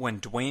then,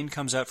 when Dwayne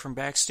comes out from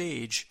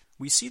backstage,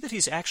 we see that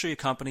he's actually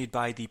accompanied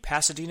by the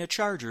Pasadena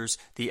Chargers,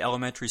 the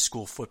elementary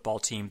school football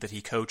team that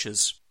he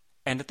coaches.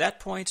 And at that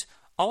point,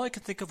 all I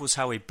could think of was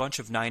how a bunch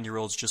of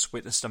 9-year-olds just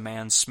witnessed a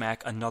man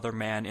smack another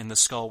man in the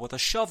skull with a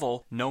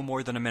shovel no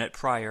more than a minute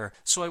prior,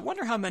 so I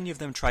wonder how many of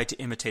them tried to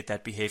imitate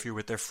that behavior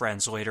with their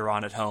friends later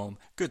on at home.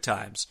 Good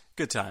times.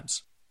 Good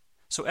times.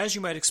 So as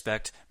you might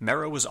expect,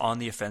 Merrow was on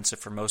the offensive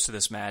for most of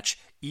this match,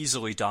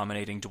 easily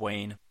dominating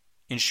Dwayne.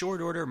 In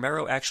short order,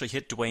 Merrow actually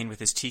hit Dwayne with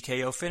his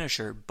TKO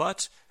finisher,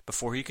 but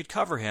before he could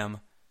cover him,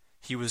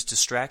 he was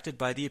distracted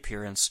by the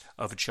appearance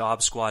of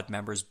Job Squad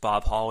members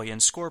Bob Holly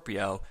and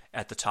Scorpio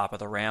at the top of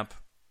the ramp.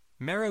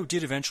 Merrow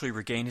did eventually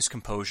regain his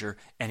composure,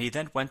 and he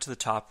then went to the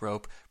top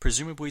rope,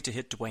 presumably to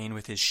hit Dwayne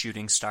with his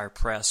shooting star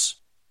press.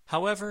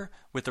 However,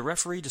 with the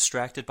referee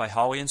distracted by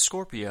Holly and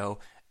Scorpio,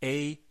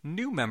 a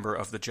new member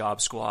of the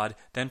Job Squad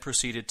then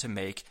proceeded to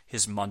make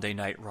his Monday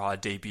Night Raw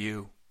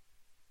debut.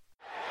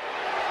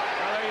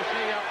 Well, there you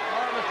see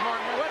Marvelous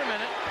Mark. Wait a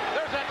minute.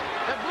 There's that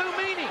blue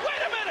meanie.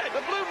 Wait a minute.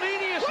 The blue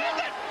meanie is here.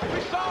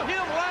 We saw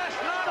him last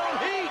night on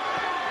Heat.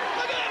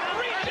 Look at that.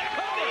 Reject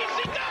on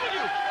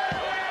ECW.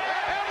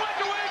 And what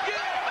do we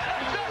get?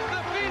 Just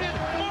defeated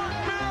Mark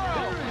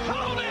Merrow.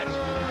 Hold it.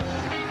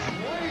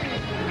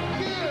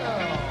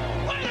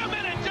 Wait a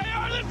minute,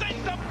 JR. This ain't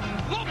some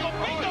local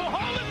bingo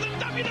hall. This is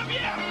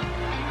WWF.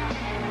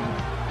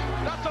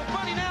 Not so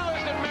funny now,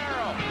 is it,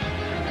 Merrow?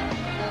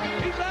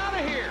 He's out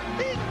of here.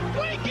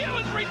 Dwayne Gill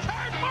has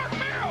retired Mark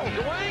Merrow.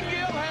 Dwayne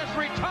Gill has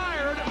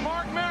retired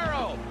Mark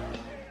Merrow.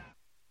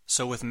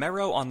 So with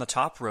Merrow on the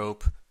top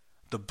rope,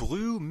 the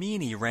blue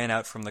meanie ran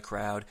out from the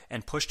crowd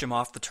and pushed him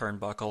off the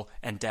turnbuckle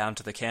and down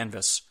to the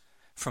canvas.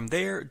 From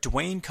there,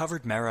 Dwayne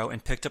covered Merrow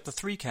and picked up the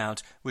 3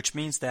 count, which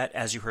means that,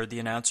 as you heard the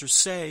announcers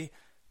say,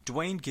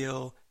 Dwayne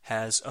Gill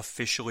has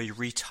officially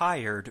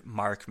retired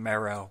Mark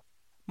Merrow.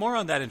 More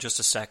on that in just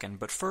a second,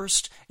 but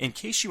first, in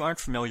case you aren't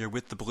familiar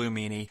with the Blue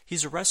Meanie,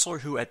 he's a wrestler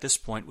who at this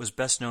point was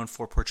best known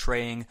for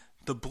portraying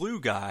the blue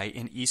guy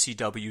in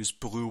ECW's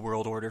Blue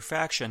World Order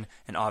faction,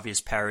 an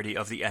obvious parody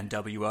of the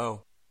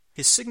NWO.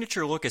 His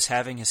signature look is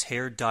having his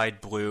hair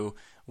dyed blue,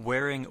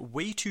 wearing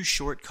way too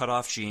short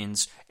cutoff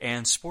jeans,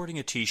 and sporting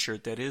a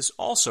t-shirt that is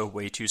also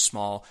way too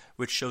small,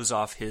 which shows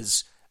off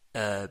his,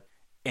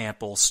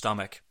 ample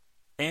stomach.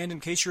 And in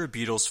case you're a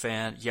Beatles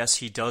fan, yes,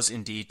 he does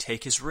indeed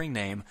take his ring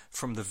name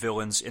from the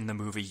villains in the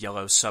movie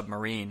Yellow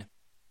Submarine.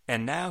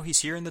 And now he's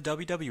here in the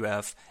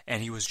WWF,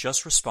 and he was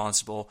just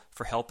responsible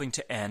for helping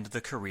to end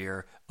the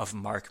career of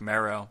Marc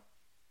Mero.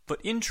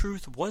 But in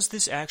truth, was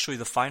this actually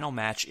the final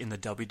match in the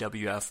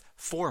WWF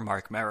for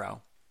Marc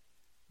Mero?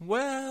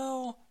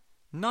 Well,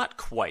 not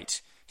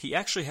quite. He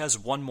actually has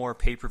one more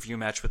pay-per-view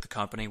match with the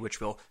company,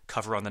 which we'll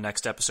cover on the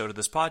next episode of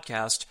this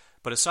podcast.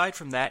 But aside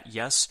from that,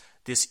 yes,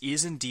 this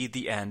is indeed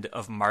the end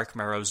of Marc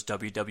Mero's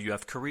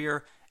WWF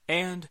career,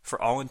 and, for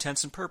all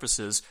intents and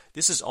purposes,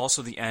 this is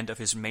also the end of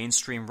his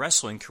mainstream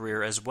wrestling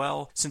career as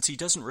well, since he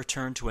doesn't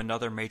return to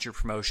another major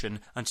promotion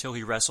until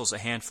he wrestles a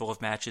handful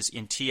of matches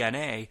in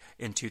TNA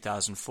in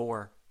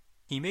 2004.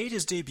 He made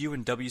his debut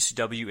in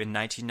WCW in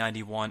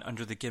 1991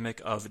 under the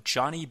gimmick of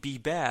Johnny B.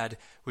 Bad,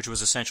 which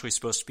was essentially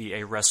supposed to be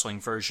a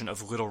wrestling version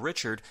of Little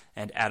Richard,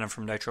 and Adam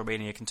from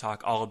Nitromania can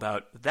talk all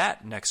about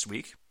that next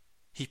week.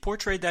 He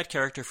portrayed that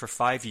character for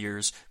 5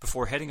 years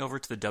before heading over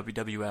to the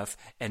WWF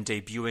and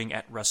debuting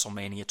at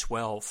WrestleMania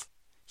 12.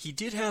 He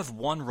did have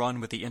one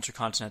run with the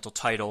Intercontinental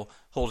title,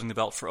 holding the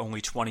belt for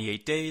only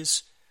 28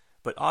 days,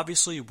 but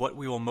obviously what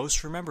we will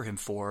most remember him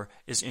for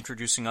is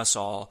introducing us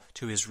all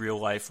to his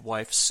real-life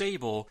wife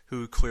Sable,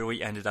 who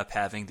clearly ended up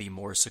having the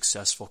more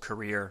successful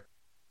career.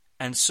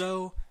 And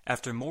so,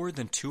 after more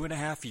than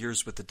 2.5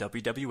 years with the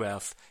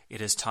WWF,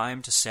 it is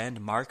time to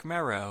send Marc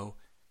Mero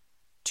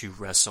to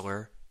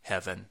Wrestler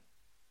Heaven.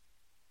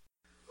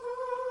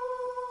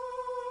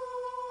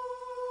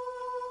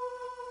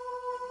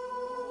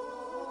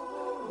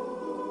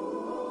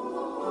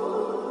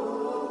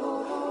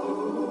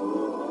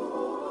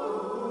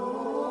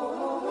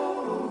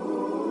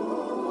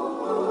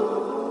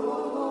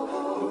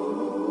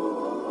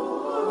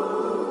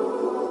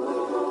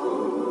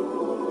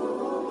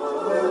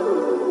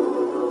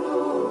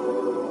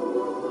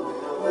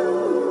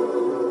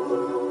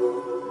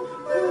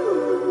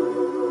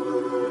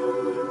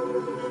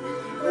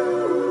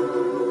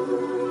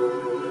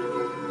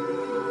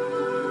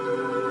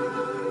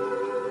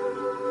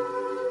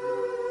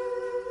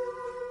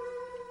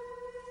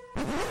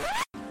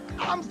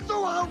 I'm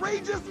so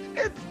outrageous,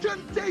 it's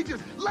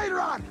contagious. Later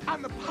on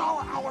the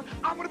Power Hour,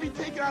 I'm going to be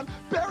taking on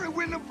Barry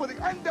Windham for the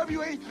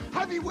NWA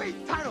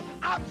Heavyweight title.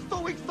 I'm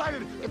so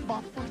excited. It's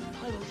my first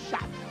title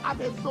shot. I've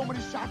had so many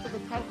shots at the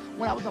title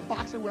when I was a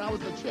boxer, when I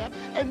was the champ,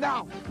 and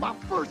now my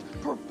first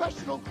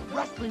professional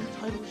wrestling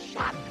title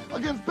shot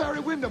against Barry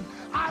Windham.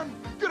 I'm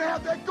going to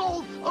have that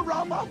gold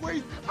around my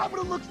waist. I'm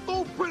going to look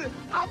so pretty.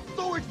 I'm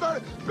so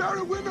excited.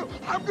 Barry Windham,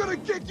 I'm going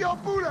to kick your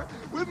booty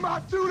with my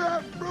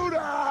two-left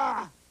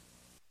Bruda.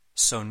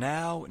 So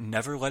now,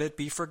 never let it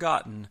be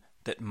forgotten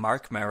that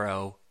Marc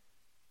Mero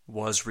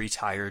was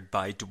retired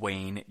by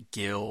Dwayne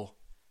Gill.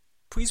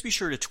 Please be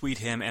sure to tweet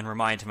him and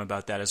remind him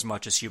about that as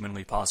much as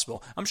humanly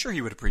possible. I'm sure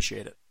he would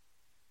appreciate it.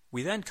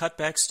 We then cut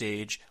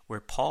backstage where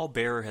Paul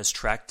Bearer has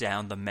tracked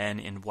down the men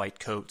in white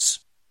coats.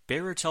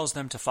 Bearer tells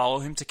them to follow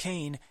him to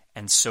Kane,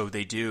 and so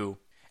they do.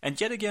 And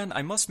yet again,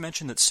 I must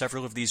mention that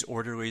several of these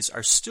orderlies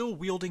are still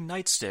wielding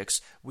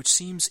nightsticks, which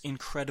seems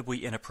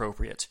incredibly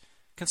inappropriate.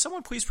 Can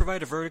someone please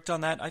provide a verdict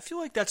on that? I feel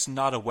like that's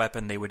not a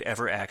weapon they would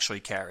ever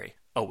actually carry.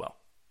 Oh well.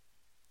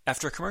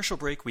 After a commercial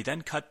break, we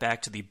then cut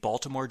back to the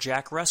Baltimore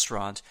Jack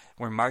restaurant,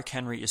 where Mark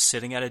Henry is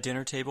sitting at a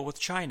dinner table with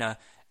Chyna,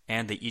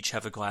 and they each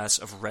have a glass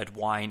of red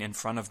wine in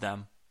front of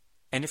them.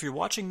 And if you're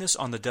watching this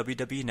on the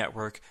WWE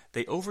Network,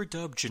 they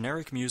overdub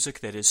generic music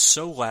that is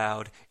so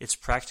loud, it's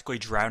practically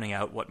drowning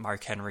out what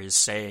Mark Henry is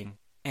saying.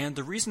 And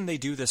the reason they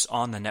do this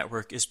on the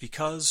network is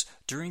because,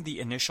 during the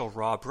initial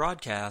Raw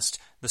broadcast,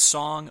 the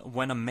song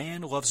When a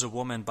Man Loves a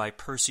Woman by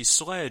Percy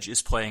Sledge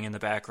is playing in the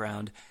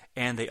background,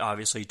 and they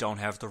obviously don't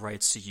have the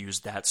rights to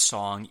use that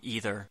song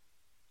either.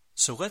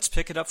 So let's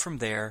pick it up from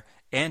there,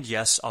 and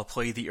yes, I'll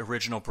play the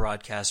original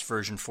broadcast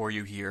version for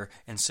you here,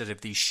 instead of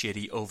the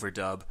shitty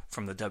overdub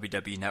from the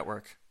WWE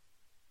Network.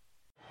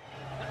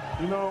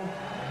 You know,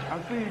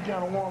 I see you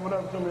kind of warming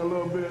up to me a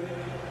little bit.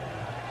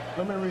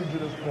 Let me read you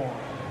this poem.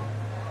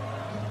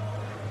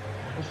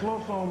 A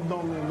slow song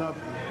don't mean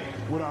nothing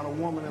without a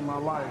woman in my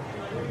life.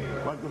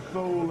 Like the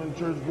soul and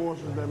church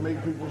voices that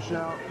make people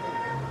shout.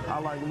 I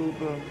like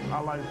Luther, I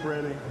like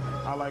Freddie,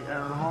 I like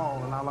Aaron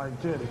Hall, and I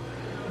like Teddy.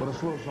 But a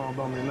slow song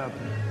don't mean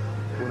nothing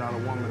without a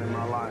woman in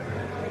my life.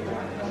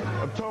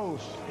 A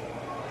toast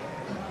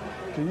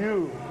to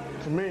you,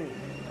 to me.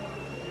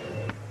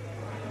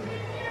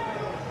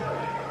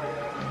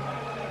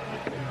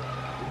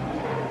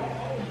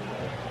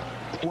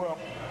 Well,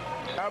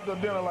 after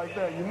dinner like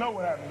that, you know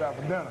what happens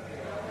after dinner.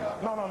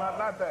 No,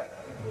 not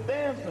that.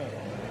 Dancing.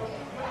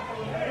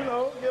 You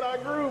know, get our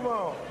groove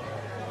on.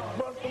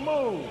 Bust a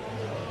move.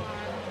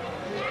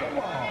 Come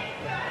on.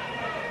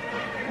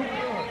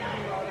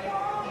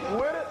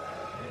 With it?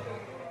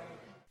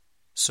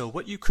 So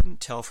what you couldn't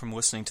tell from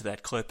listening to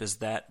that clip is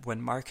that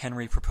when Mark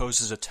Henry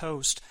proposes a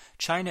toast,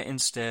 Chyna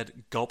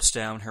instead gulps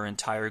down her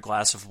entire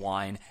glass of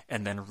wine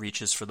and then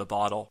reaches for the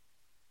bottle.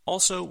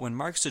 Also, when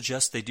Mark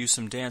suggests they do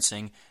some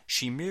dancing,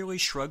 she merely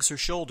shrugs her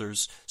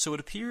shoulders, so it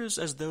appears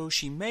as though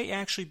she may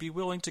actually be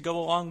willing to go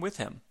along with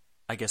him.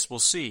 I guess we'll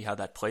see how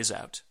that plays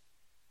out.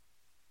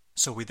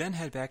 So we then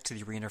head back to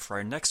the arena for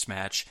our next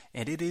match,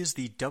 and it is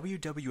the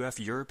WWF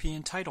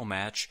European title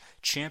match,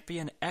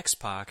 champion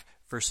X-Pac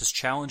versus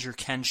challenger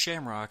Ken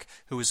Shamrock,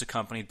 who is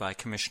accompanied by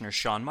Commissioner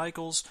Shawn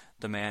Michaels,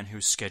 the man who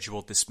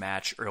scheduled this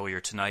match earlier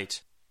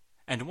tonight.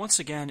 And once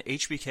again,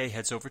 HBK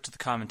heads over to the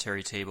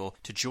commentary table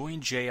to join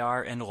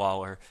JR and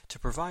Lawler to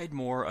provide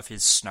more of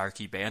his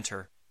snarky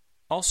banter.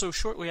 Also,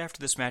 shortly after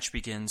this match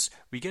begins,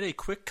 we get a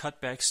quick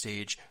cut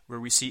backstage where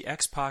we see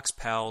X-Pac's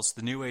pals,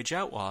 the New Age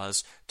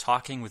Outlaws,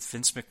 talking with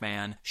Vince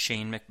McMahon,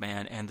 Shane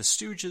McMahon, and the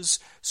Stooges,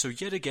 so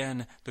yet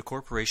again, the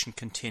corporation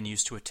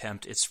continues to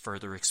attempt its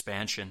further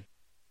expansion.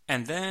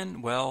 And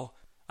then, well,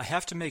 I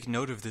have to make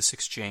note of this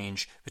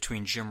exchange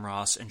between Jim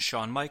Ross and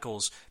Shawn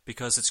Michaels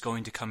because it's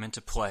going to come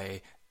into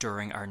play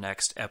during our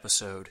next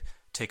episode.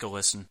 Take a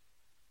listen.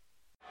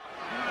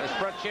 This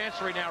front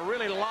chancery now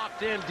really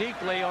locked in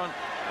deeply on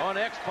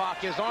X-Pac.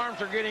 His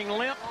arms are getting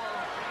limp.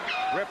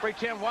 Referee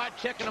Tim White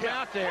checking him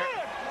out there.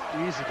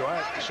 Easy.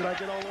 Should I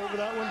get all over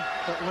that one?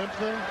 That limp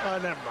thing?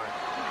 Never mind.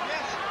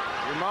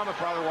 Your mama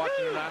probably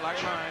watching tonight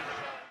like mine.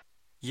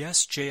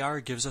 Yes, JR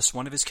gives us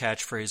one of his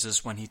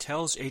catchphrases when he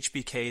tells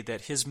HBK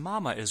that his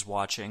mama is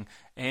watching,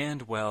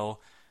 and,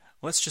 well,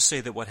 let's just say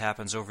that what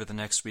happens over the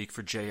next week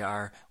for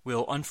JR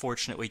will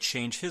unfortunately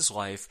change his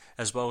life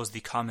as well as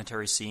the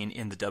commentary scene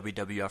in the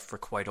WWF for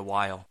quite a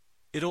while.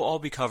 It'll all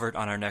be covered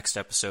on our next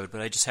episode, but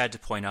I just had to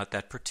point out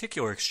that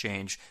particular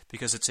exchange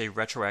because it's a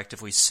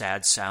retroactively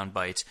sad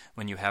soundbite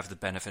when you have the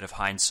benefit of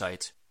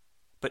hindsight.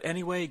 But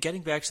anyway,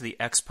 getting back to the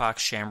X-Pac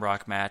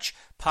Shamrock match,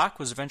 Pac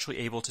was eventually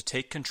able to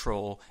take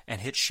control and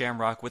hit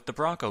Shamrock with the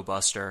Bronco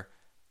Buster.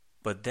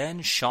 But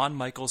then Shawn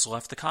Michaels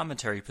left the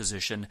commentary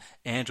position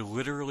and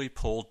literally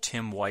pulled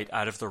Tim White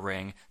out of the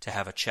ring to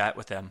have a chat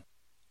with him.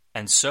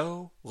 And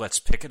so, let's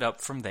pick it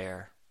up from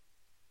there.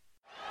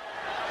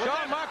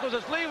 Shawn Michaels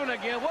is leaving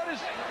again. What is...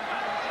 Shawn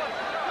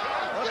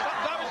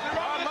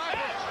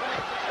Michaels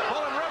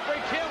pulling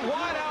referee Tim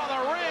White out of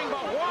the ring,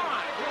 but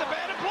why? He's a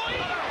bad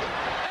employee.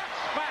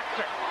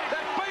 X-Factor,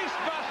 that face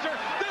buster.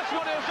 This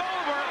one is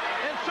over,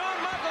 and Shawn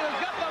Michaels has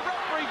got the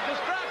referee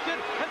distracted,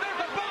 and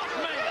there's a boss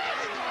man.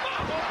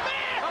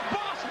 A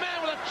boss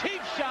man with a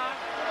cheap shot.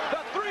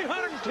 The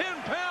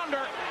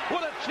 310-pounder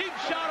with a cheap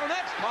shot on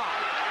X-Pac.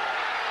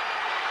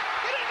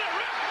 Get in there,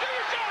 Rick. Do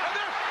your job. And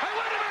there's, hey,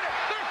 wait a minute.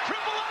 There's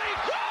Triple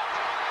H.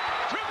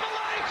 Triple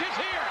H is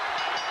here.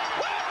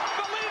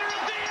 The leader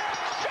of DX.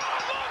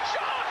 Shawn, look,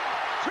 Shawn.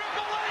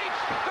 Triple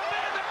H, the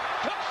man that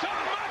took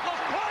Shawn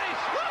Michaels'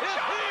 place, is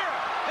here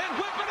and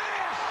whipping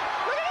ass.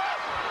 Look at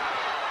this.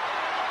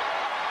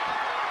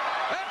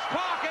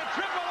 X-Pac and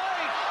Triple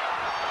H.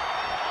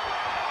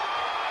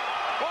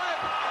 Boy,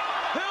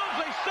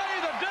 Helmsley say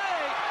the day,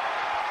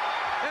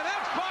 and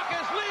X-Pac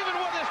is leaving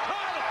with his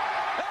title.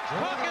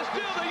 X-Pac is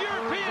still the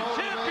European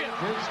champion.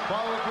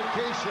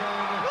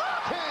 Disqualification,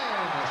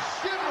 Ken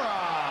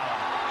Shamrock.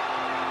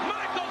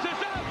 Michaels is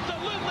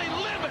absolutely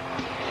livid.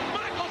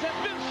 Michaels has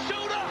been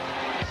showed up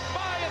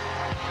by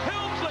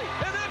Helmsley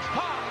and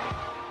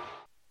X-Pac.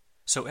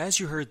 So as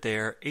you heard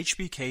there,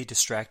 HBK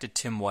distracted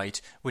Tim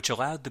White, which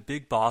allowed the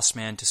big boss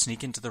man to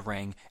sneak into the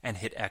ring and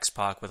hit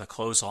X-Pac with a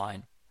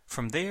clothesline.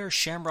 From there,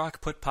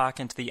 Shamrock put Pac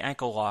into the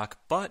ankle lock,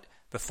 but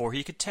before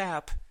he could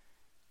tap,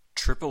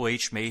 Triple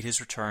H made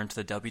his return to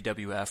the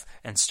WWF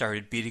and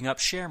started beating up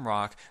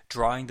Shamrock,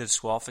 drawing the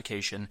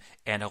disqualification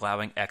and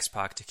allowing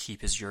X-Pac to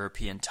keep his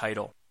European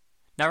title.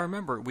 Now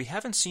remember, we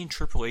haven't seen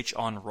Triple H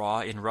on Raw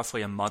in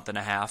roughly a month and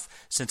a half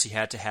since he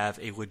had to have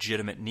a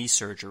legitimate knee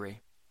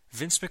surgery.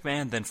 Vince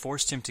McMahon then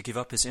forced him to give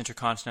up his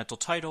Intercontinental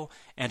title,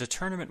 and a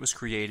tournament was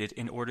created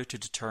in order to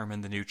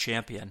determine the new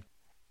champion.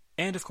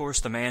 And of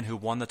course, the man who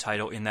won the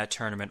title in that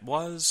tournament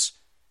was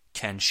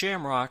Ken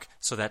Shamrock,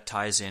 so that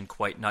ties in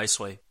quite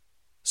nicely.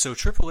 So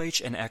Triple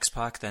H and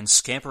X-Pac then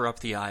scamper up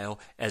the aisle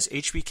as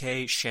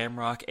HBK,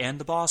 Shamrock, and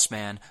the Boss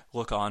Man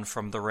look on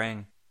from the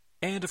ring.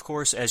 And of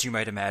course, as you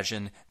might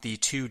imagine, the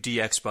two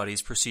DX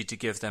buddies proceed to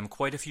give them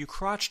quite a few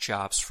crotch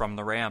chops from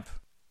the ramp.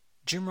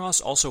 Jim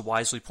Ross also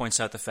wisely points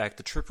out the fact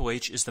that Triple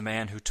H is the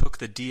man who took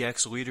the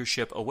DX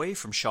leadership away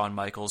from Shawn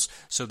Michaels,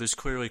 so there's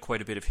clearly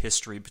quite a bit of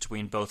history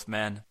between both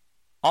men.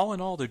 All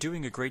in all, they're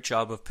doing a great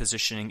job of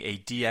positioning a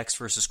DX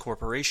versus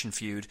Corporation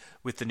feud,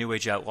 with the New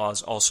Age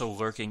Outlaws also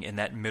lurking in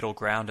that middle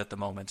ground at the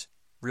moment.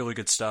 Really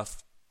good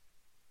stuff.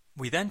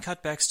 We then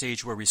cut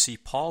backstage where we see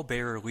Paul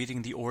Bearer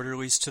leading the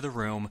orderlies to the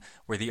room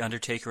where The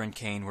Undertaker and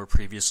Kane were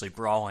previously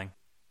brawling.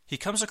 He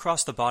comes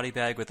across the body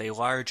bag with a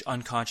large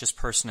unconscious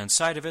person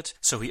inside of it,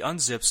 so he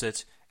unzips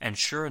it, and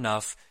sure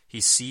enough,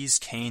 he sees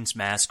Kane's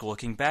mask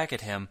looking back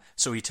at him,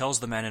 so he tells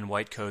the men in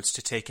white coats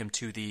to take him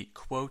to the,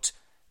 quote,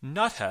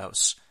 nut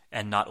house,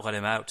 and not let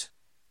him out.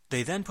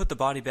 They then put the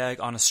body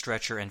bag on a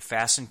stretcher and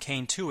fasten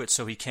Kane to it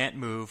so he can't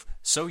move,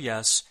 so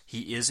yes,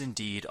 he is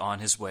indeed on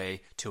his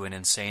way to an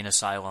insane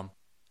asylum.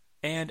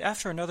 And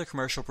after another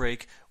commercial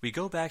break, we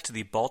go back to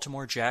the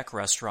Baltimore Jack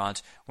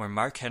restaurant where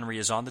Mark Henry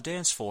is on the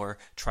dance floor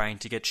trying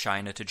to get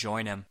Chyna to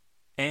join him.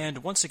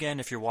 And once again,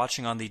 if you're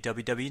watching on the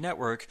WWE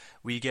Network,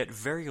 we get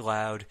very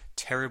loud,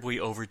 terribly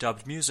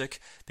overdubbed music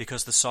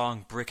because the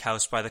song Brick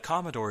House by the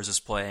Commodores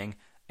is playing,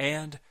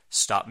 and,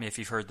 stop me if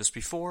you've heard this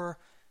before,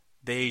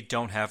 they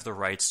don't have the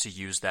rights to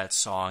use that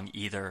song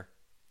either.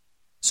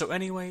 So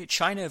anyway,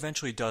 Chyna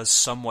eventually does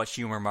somewhat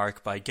humor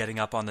Mark by getting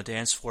up on the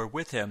dance floor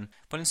with him,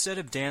 but instead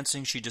of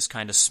dancing, she just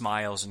kind of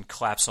smiles and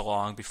claps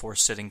along before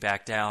sitting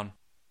back down.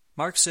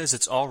 Mark says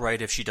it's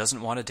alright if she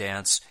doesn't want to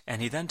dance,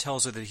 and he then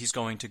tells her that he's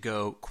going to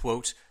go,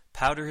 quote,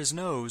 powder his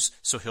nose,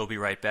 so he'll be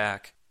right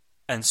back.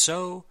 And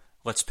so,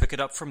 let's pick it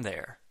up from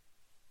there.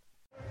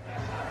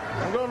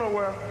 I'm going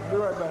nowhere. Be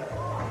right back.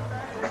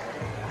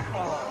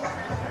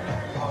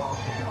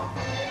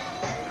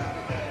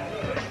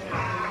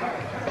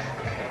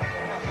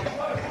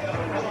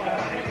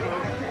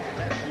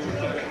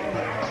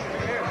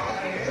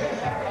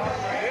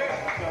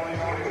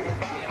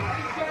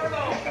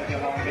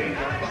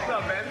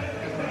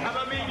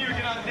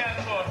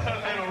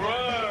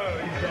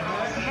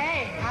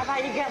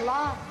 Get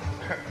lost.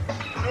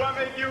 Do I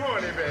make you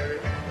horny, baby?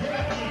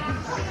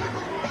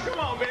 Come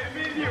on, baby,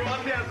 me and you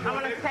on dance floor.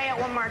 I'm gonna say it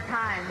one more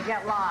time.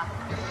 Get lost.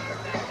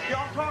 Yo,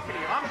 I'm talking to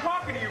you. I'm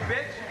talking to you,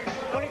 bitch.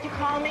 What did you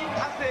call me?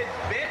 I said,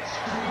 bitch.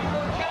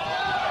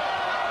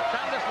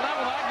 Found this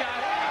level, I got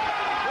it.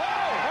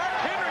 Whoa, Mark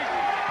Henry.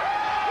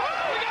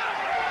 Whoa, we got a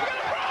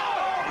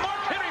brawl.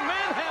 Mark Henry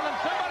manhandling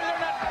somebody there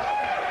in that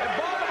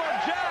Baltimore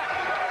Jack.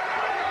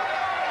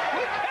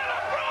 We got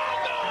a brawl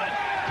going.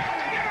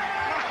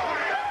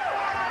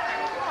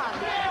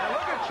 Now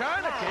look at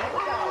Chyna, kid.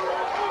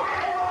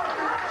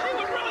 She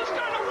was really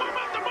starting to warm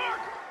up to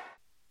Mark.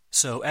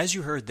 So, as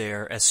you heard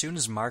there, as soon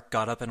as Mark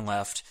got up and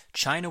left,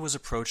 Chyna was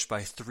approached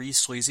by 3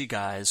 sleazy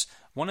guys,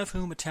 one of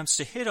whom attempts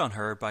to hit on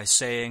her by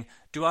saying,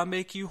 "Do I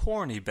make you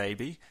horny,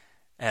 baby?"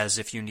 As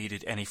if you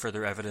needed any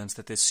further evidence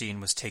that this scene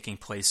was taking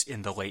place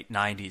in the late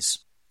 90s.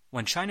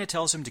 When Chyna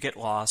tells him to get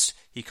lost,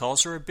 he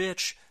calls her a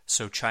bitch,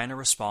 so Chyna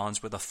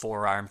responds with a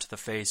forearm to the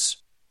face.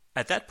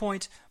 At that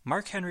point,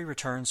 Mark Henry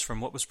returns from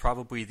what was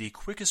probably the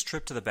quickest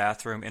trip to the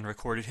bathroom in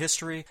recorded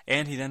history,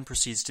 and he then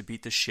proceeds to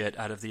beat the shit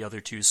out of the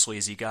other 2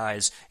 sleazy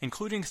guys,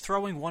 including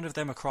throwing one of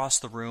them across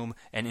the room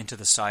and into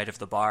the side of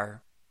the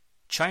bar.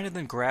 Chyna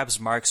then grabs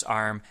Mark's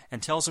arm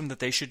and tells him that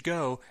they should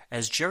go,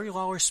 as Jerry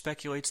Lawler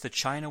speculates that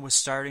Chyna was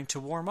starting to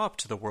warm up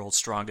to the world's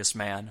strongest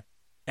man.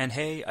 And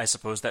hey, I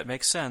suppose that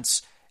makes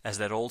sense, as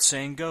that old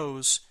saying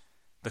goes,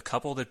 the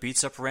couple that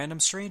beats up random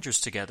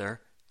strangers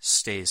together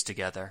stays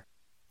together.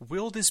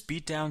 Will this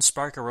beatdown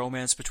spark a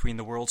romance between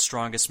the world's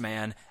strongest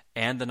man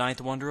and the ninth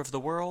wonder of the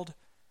world?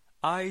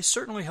 I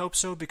certainly hope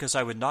so, because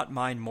I would not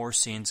mind more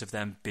scenes of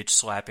them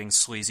bitch-slapping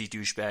sleazy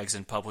douchebags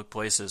in public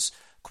places.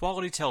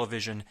 Quality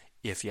television,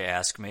 if you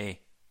ask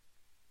me.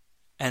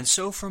 And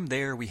so from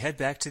there, we head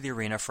back to the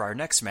arena for our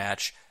next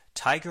match,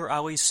 Tiger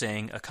Ali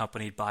Singh,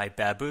 accompanied by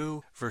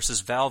Babu, versus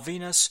Val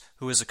Venus,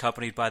 who is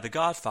accompanied by the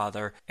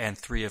Godfather and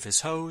 3 of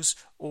his hoes,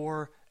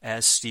 or,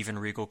 as Steven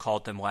Regal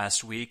called them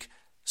last week,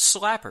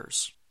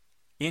 slappers.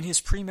 In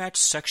his pre-match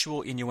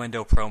sexual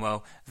innuendo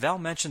promo, Val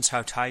mentions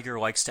how Tiger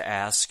likes to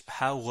ask,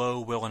 how low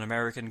will an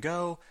American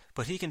go?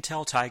 But he can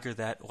tell Tiger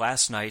that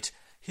last night,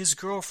 his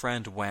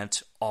girlfriend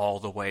went all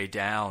the way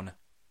down.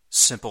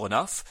 Simple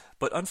enough,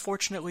 but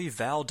unfortunately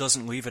Val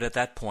doesn't leave it at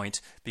that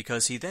point,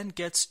 because he then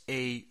gets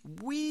a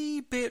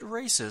wee bit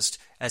racist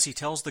as he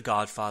tells the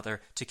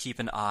Godfather to keep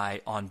an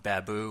eye on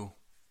Babu.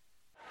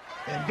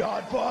 And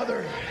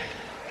Godfather,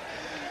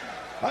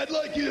 I'd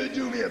like you to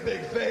do me a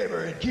big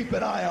favor and keep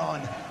an eye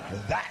on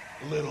that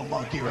little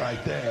monkey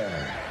right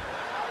there.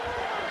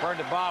 Burn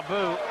to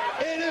Babu.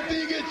 And if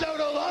he gets out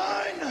of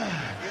line,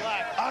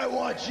 I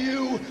want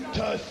you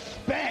to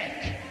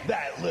spank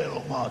that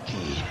little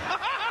monkey.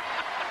 Spank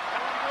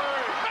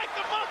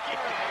the monkey.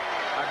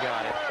 I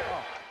got it.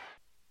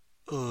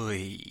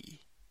 Oy.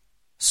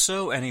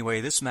 So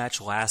anyway, this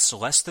match lasts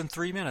less than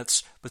 3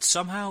 minutes, but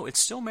somehow it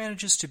still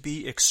manages to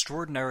be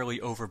extraordinarily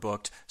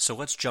overbooked, so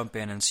let's jump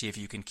in and see if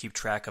you can keep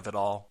track of it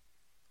all.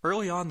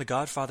 Early on, the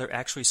Godfather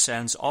actually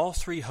sends all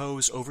 3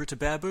 hoes over to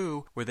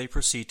Babu, where they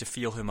proceed to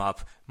feel him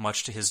up,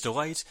 much to his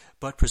delight,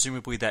 but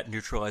presumably that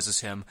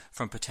neutralizes him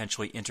from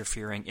potentially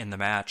interfering in the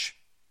match.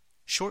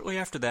 Shortly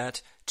after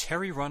that,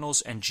 Terry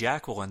Runnels and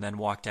Jacqueline then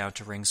walk down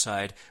to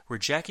ringside, where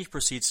Jackie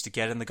proceeds to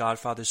get in the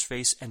Godfather's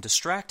face and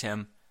distract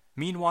him.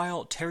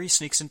 Meanwhile, Terry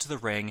sneaks into the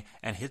ring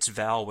and hits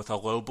Val with a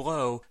low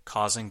blow,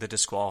 causing the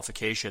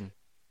disqualification.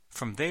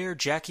 From there,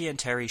 Jackie and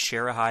Terry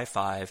share a high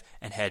five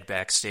and head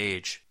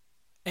backstage.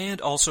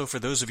 And also, for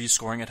those of you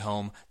scoring at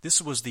home,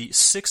 this was the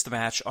 6th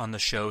match on the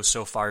show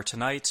so far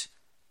tonight,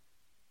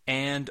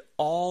 and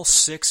all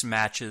 6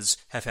 matches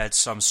have had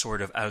some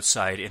sort of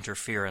outside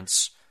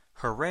interference.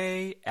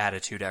 Hooray,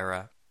 Attitude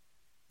Era.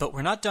 But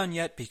we're not done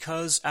yet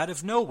because, out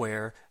of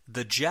nowhere,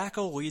 the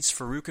Jackal leads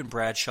Farouk and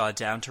Bradshaw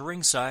down to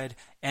ringside,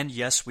 and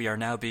yes, we are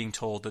now being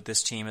told that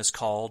this team is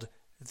called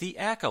the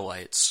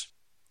Acolytes.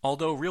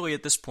 Although really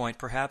at this point,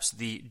 perhaps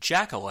the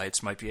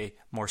Jackalites might be a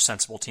more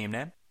sensible team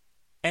name.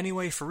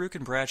 Anyway, Farouk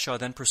and Bradshaw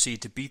then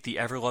proceed to beat the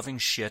ever-loving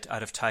shit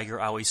out of Tiger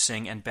Ali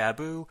Singh and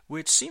Babu,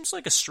 which seems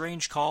like a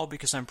strange call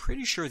because I'm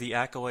pretty sure the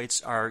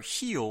Acolytes are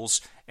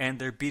heels, and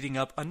they're beating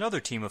up another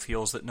team of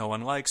heels that no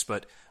one likes,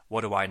 but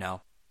what do I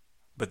know?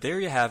 But there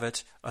you have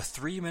it, a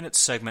 3-minute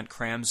segment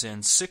crams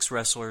in 6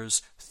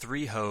 wrestlers,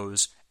 3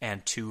 hoes,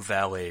 and 2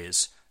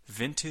 valets.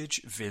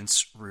 Vintage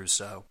Vince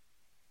Russo.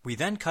 We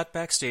then cut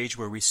backstage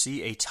where we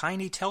see a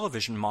tiny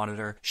television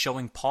monitor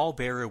showing Paul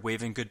Bearer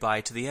waving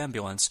goodbye to the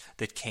ambulance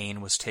that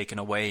Kane was taken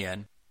away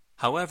in.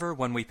 However,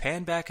 when we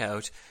pan back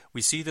out,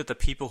 we see that the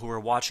people who are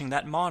watching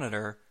that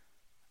monitor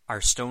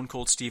are Stone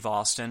Cold Steve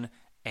Austin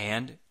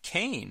and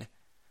Kane.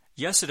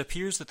 Yes, it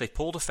appears that they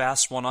pulled a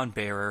fast one on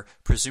Bearer,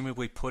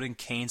 presumably putting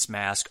Kane's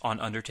mask on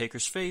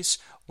Undertaker's face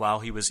while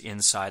he was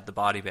inside the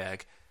body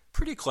bag.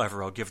 Pretty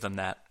clever, I'll give them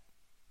that.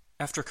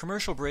 After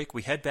commercial break,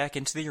 we head back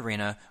into the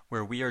arena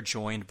where we are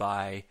joined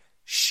by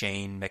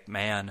Shane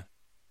McMahon.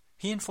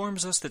 He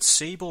informs us that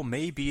Sable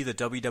may be the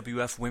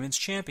WWF Women's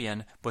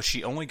Champion, but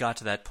she only got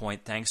to that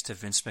point thanks to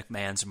Vince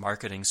McMahon's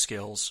marketing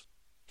skills.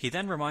 He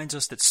then reminds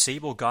us that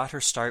Sable got her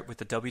start with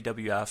the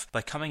WWF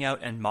by coming out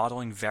and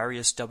modeling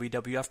various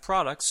WWF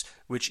products,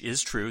 which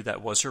is true,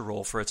 that was her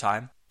role for a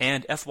time.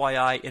 And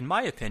FYI, in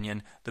my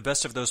opinion, the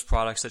best of those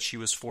products that she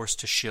was forced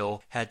to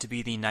shill had to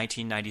be the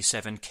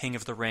 1997 King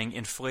of the Ring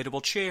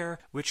inflatable chair,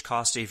 which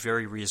cost a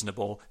very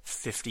reasonable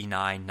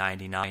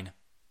 $59.99.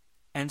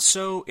 And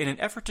so, in an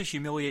effort to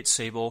humiliate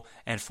Sable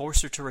and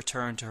force her to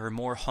return to her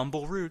more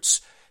humble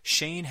roots,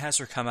 Shane has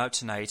her come out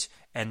tonight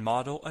and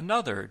model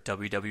another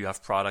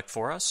WWF product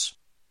for us.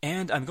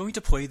 And I'm going to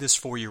play this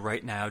for you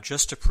right now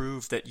just to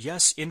prove that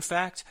yes, in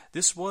fact,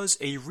 this was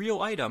a real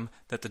item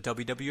that the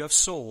WWF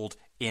sold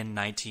in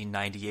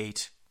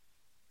 1998.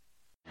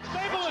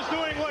 Sable is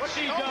doing what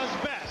she does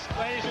best,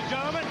 ladies and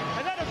gentlemen,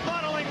 and that is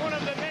modeling one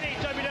of the many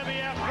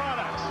WWF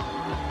products.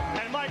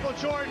 And Michael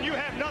Jordan, you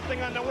have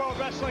nothing on the World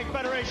Wrestling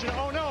Federation.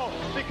 Oh no,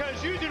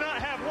 because you do not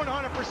have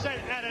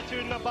 100% attitude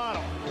in the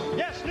bottle.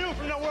 Yes, new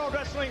from the World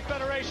Wrestling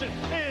Federation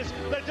is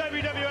the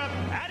WWF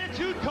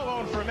Attitude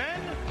Cologne for men,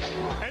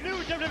 and new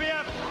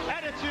WWF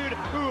Attitude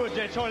Eau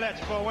de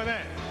Toilette for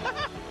women.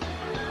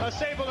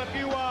 Sable, if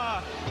you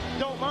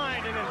don't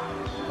mind, and then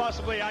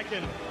possibly I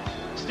can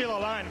steal a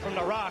line from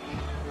The Rock,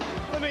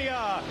 let me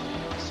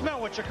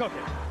smell what you're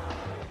cooking.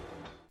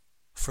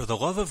 For the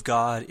love of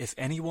God, if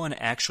anyone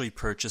actually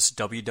purchased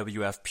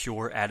WWF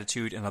Pure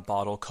Attitude in a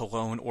bottle,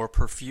 cologne, or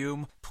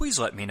perfume, please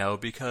let me know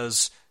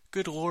because,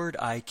 good lord,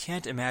 I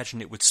can't imagine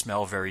it would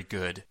smell very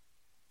good.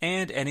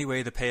 And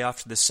anyway, the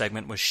payoff to this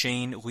segment was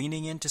Shane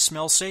leaning in to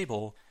smell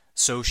Sable,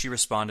 so she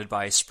responded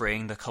by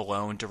spraying the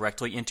cologne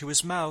directly into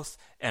his mouth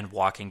and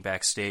walking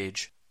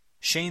backstage.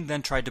 Shane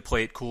then tried to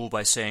play it cool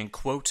by saying,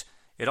 quote,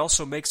 "It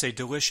also makes a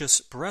delicious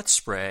breath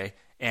spray,"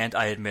 and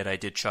I admit I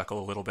did chuckle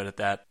a little bit at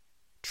that.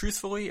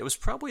 Truthfully, it was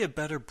probably a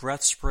better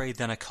breath spray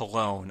than a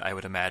cologne, I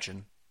would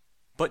imagine.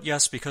 But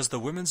yes, because the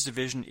women's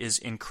division is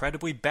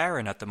incredibly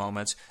barren at the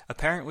moment,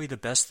 apparently the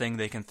best thing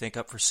they can think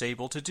up for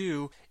Sable to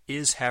do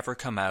is have her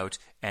come out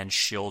and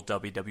shill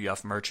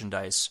WWF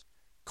merchandise.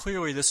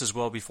 Clearly this is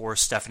well before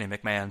Stephanie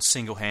McMahon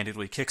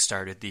single-handedly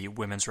kickstarted the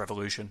women's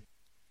revolution.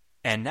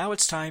 And now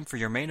it's time for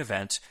your main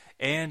event,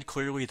 and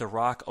clearly The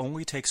Rock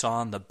only takes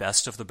on the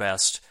best of the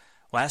best.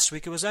 Last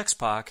week it was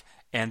X-Pac,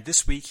 and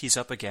this week he's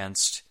up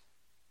against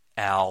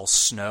Al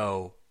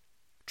Snow.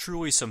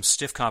 Truly some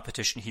stiff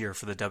competition here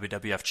for the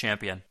WWF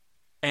champion.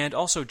 And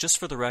also, just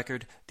for the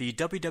record, the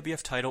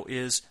WWF title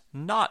is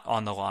not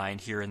on the line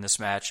here in this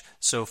match,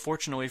 so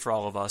fortunately for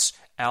all of us,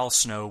 Al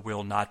Snow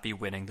will not be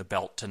winning the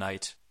belt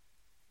tonight.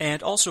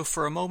 And also,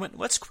 for a moment,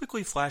 let's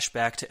quickly flash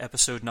back to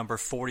episode number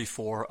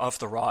 44 of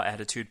the Raw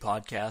Attitude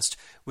Podcast,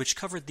 which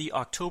covered the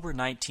October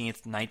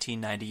 19th,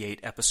 1998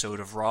 episode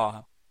of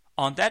Raw.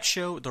 On that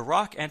show, The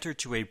Rock entered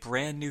to a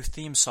brand new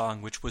theme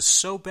song which was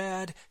so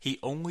bad, he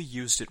only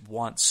used it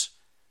once.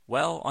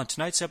 Well, on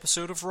tonight's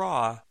episode of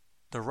Raw,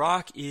 The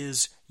Rock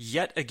is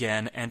yet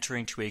again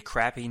entering to a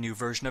crappy new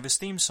version of his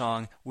theme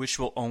song, which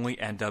will only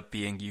end up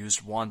being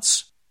used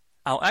once.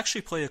 I'll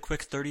actually play a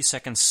quick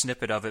 30-second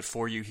snippet of it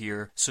for you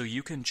here, so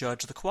you can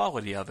judge the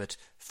quality of it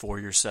for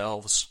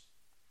yourselves.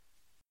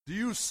 Do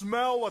you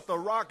smell what The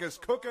Rock is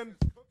cooking?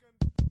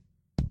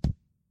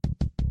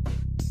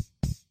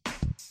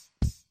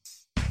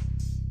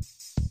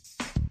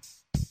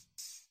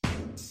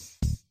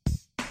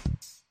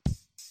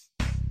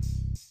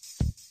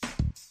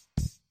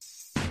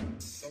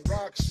 The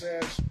Rock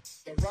says,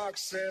 The Rock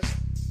says,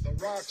 The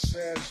Rock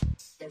says,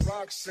 The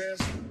Rock says.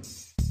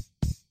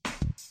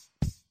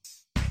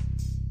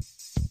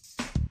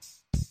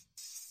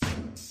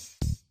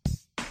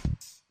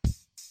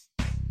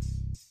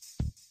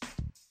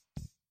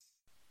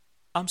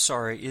 I'm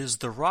sorry, is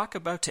The Rock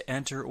about to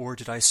enter, or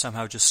did I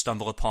somehow just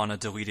stumble upon a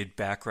deleted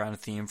background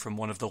theme from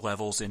one of the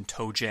levels in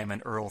Toe Jam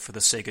and Earl for the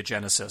Sega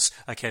Genesis?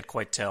 I can't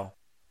quite tell.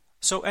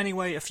 So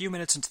anyway, a few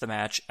minutes into the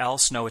match, Al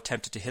Snow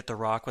attempted to hit The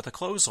Rock with a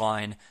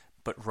clothesline,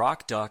 but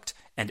Rock ducked,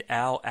 and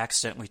Al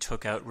accidentally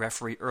took out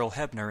referee Earl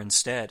Hebner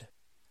instead.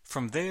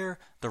 From there,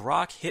 The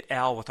Rock hit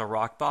Al with a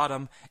rock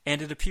bottom,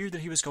 and it appeared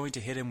that he was going to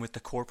hit him with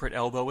the corporate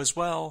elbow as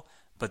well,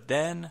 but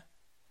then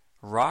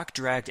Rock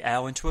dragged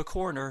Al into a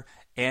corner,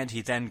 and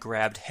he then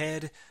grabbed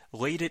Head,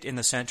 laid it in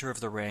the center of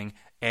the ring,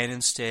 and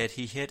instead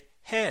he hit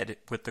Head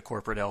with the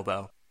corporate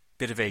elbow.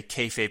 Bit of a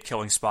kayfabe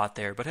killing spot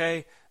there, but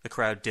hey, the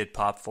crowd did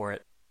pop for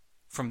it.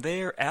 From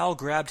there, Al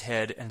grabbed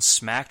Head and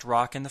smacked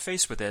Rock in the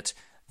face with it.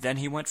 Then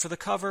he went for the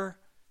cover,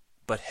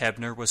 but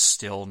Hebner was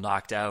still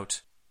knocked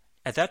out.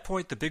 At that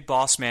point, the Big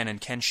Boss Man and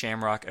Ken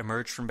Shamrock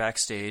emerged from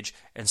backstage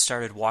and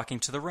started walking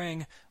to the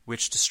ring,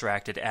 which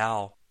distracted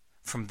Al.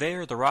 From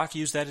there, The Rock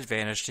used that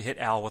advantage to hit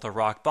Al with a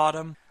rock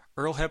bottom.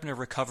 Earl Hebner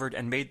recovered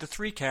and made the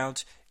 3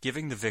 count,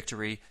 giving the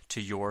victory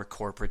to your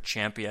corporate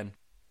champion.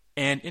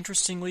 And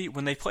interestingly,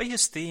 when they play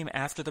his theme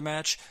after the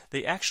match,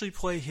 they actually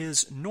play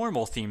his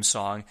normal theme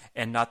song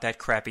and not that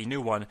crappy new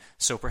one,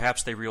 so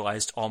perhaps they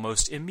realized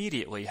almost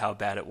immediately how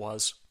bad it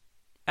was.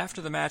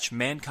 After the match,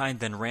 Mankind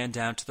then ran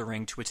down to the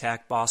ring to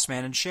attack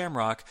Bossman and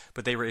Shamrock,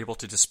 but they were able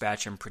to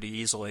dispatch him pretty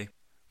easily.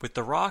 With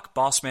The Rock,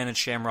 Bossman, and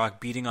Shamrock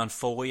beating on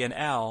Foley and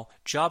Al,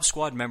 Job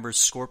Squad members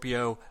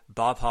Scorpio,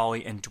 Bob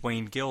Holly, and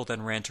Dwayne Gill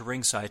then ran to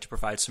ringside to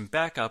provide some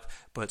backup,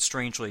 but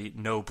strangely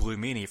no Blue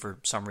Meanie for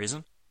some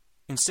reason.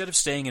 Instead of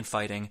staying and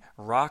fighting,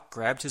 Rock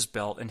grabbed his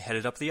belt and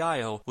headed up the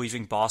aisle,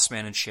 leaving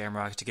Bossman and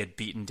Shamrock to get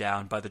beaten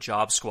down by the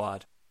Job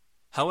Squad.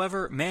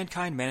 However,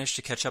 Mankind managed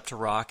to catch up to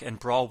Rock and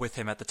brawl with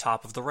him at the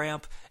top of the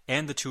ramp,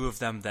 and the two of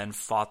them then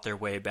fought their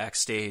way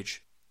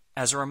backstage.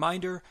 As a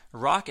reminder,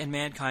 Rock and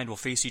Mankind will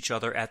face each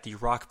other at the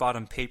Rock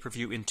Bottom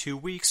pay-per-view in 2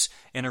 weeks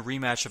in a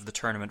rematch of the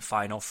tournament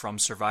final from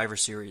Survivor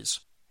Series.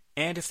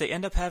 And if they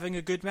end up having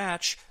a good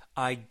match,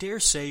 I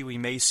dare say we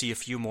may see a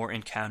few more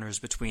encounters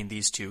between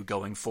these two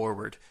going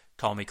forward.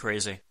 Call me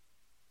crazy.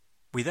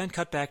 We then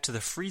cut back to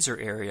the freezer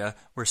area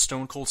where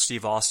Stone Cold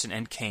Steve Austin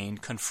and Kane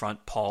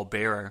confront Paul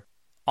Bearer.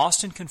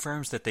 Austin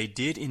confirms that they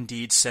did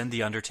indeed send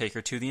The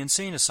Undertaker to the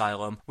insane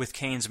asylum with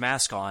Kane's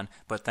mask on,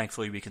 but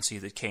thankfully we can see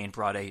that Kane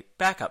brought a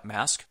backup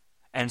mask,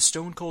 and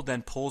Stone Cold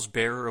then pulls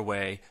Bearer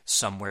away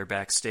somewhere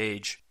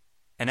backstage.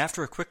 And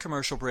after a quick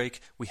commercial break,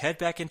 we head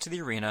back into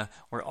the arena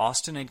where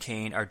Austin and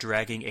Kane are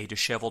dragging a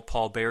disheveled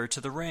Paul Bearer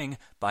to the ring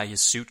by his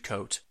suit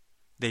coat.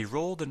 They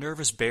roll the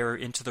nervous Bearer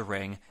into the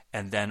ring,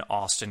 and then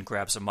Austin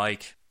grabs a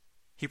mic.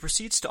 He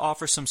proceeds to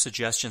offer some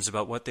suggestions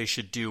about what they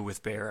should do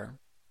with Bearer.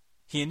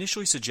 He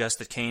initially suggests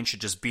that Kane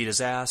should just beat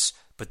his ass,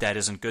 but that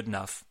isn't good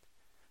enough.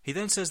 He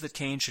then says that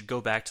Kane should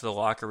go back to the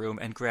locker room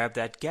and grab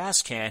that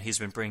gas can he's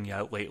been bringing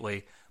out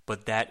lately,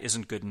 but that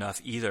isn't good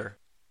enough either.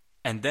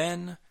 And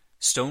then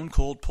Stone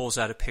Cold pulls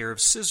out a pair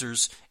of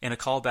scissors in a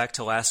callback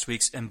to last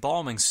week's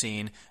embalming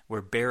scene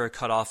where Bearer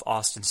cut off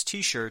Austin's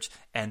t-shirt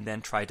and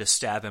then tried to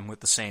stab him with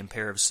the same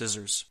pair of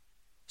scissors.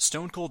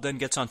 Stone Cold then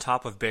gets on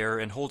top of Bearer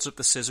and holds up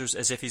the scissors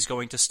as if he's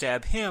going to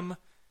stab him,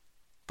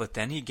 but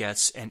then he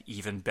gets an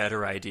even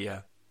better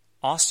idea.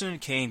 Austin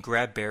and Kane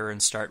grab Bearer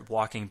and start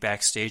walking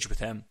backstage with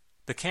him.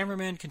 The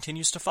cameraman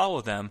continues to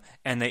follow them,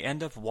 and they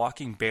end up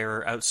walking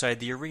Bearer outside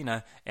the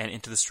arena and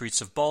into the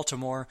streets of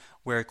Baltimore,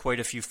 where quite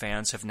a few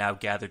fans have now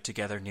gathered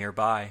together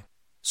nearby.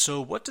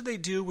 So what do they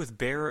do with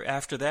Bearer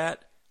after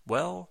that?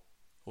 Well,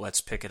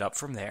 let's pick it up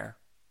from there.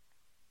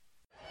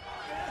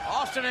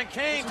 Austin and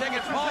Kane taking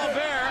Paul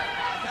Bearer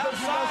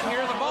outside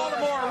here, the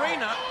Baltimore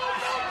Arena.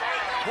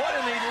 What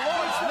in the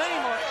Lord's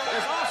name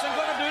is Austin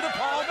going to do to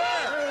Paul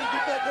Bearer?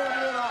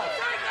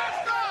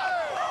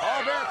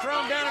 Paul Bearer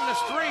thrown down in the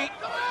street.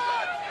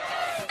 What?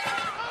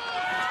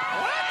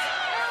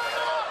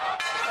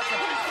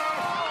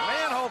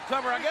 Manhole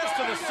cover, I guess,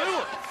 to the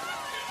sewer.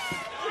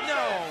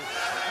 No.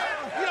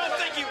 You don't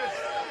think you...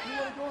 You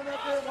want to go in that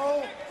damn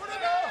hole?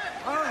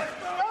 Huh?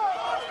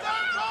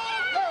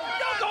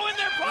 Don't go in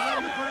there,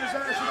 Paul! You put his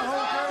ass in the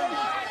hole, Karen.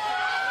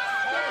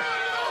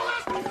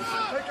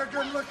 Take a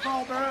good look,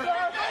 Paul Bearer.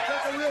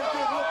 Take a real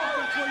good look at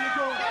this where you're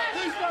going.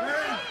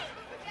 Man,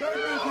 that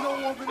means you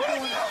don't want me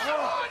doing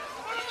that.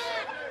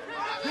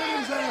 Get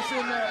his ass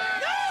in there.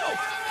 No!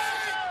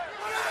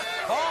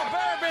 Paul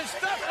Bearer been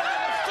stuffed in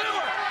the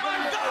sewer. My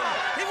God!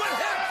 He went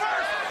head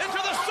first into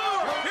the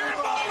sewer here in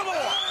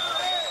Baltimore.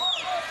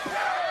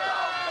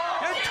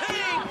 And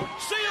Kane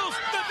seals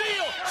the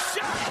deal.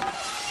 Shot!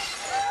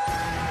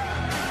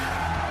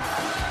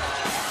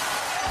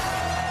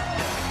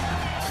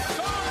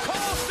 Stone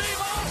Cold Steve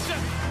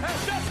Austin has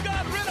just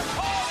got rid of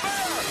Paul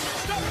Bearer,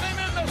 stuffing him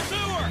in the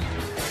sewer.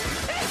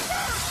 Head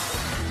first!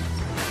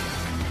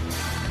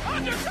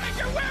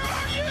 Undertaker, where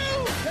are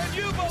you? Can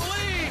you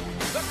believe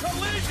the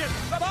collision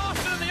that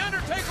Austin and The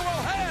Undertaker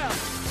will have?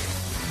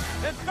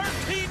 In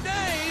 13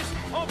 days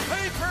on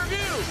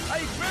pay-per-view, a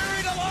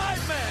buried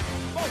alive man.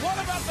 But what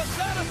about the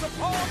status of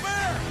Paul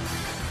Bearer?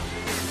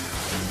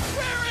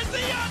 Where is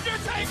The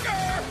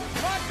Undertaker?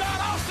 My God,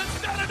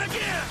 Austin's done it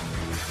again!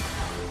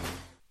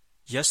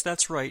 Yes,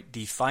 that's right.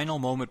 The final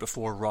moment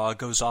before Raw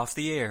goes off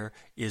the air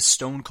is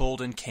Stone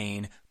Cold and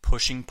Kane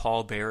pushing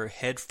Paul Bearer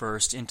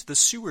headfirst into the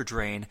sewer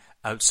drain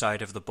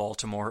outside of the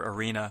Baltimore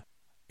arena.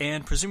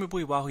 And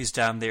presumably while he's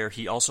down there,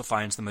 he also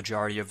finds the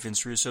majority of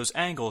Vince Russo's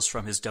angles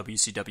from his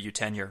WCW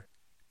tenure.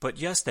 But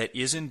yes, that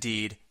is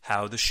indeed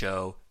how the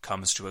show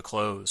comes to a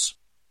close.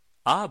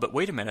 Ah, but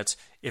wait a minute.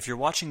 If you're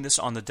watching this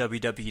on the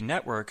WWE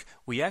Network,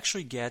 we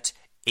actually get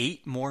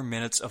 8 more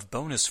minutes of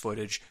bonus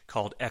footage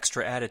called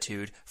Extra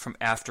Attitude from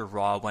after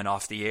Raw went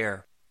off the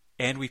air.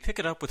 And we pick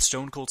it up with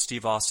Stone Cold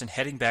Steve Austin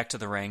heading back to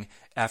the ring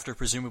after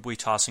presumably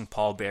tossing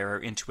Paul Bearer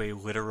into a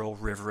literal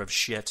river of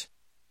shit.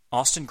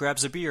 Austin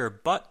grabs a beer,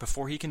 but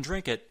before he can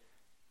drink it,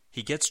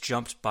 he gets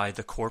jumped by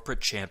the corporate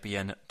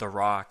champion, The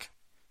Rock.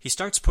 He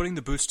starts putting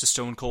the boots to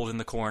Stone Cold in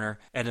the corner,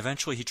 and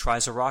eventually he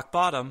tries a rock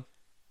bottom,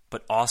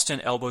 but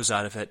Austin elbows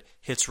out of it,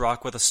 hits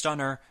Rock with a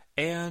stunner,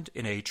 and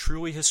in a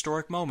truly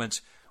historic moment,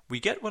 we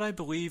get what I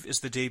believe is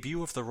the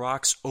debut of The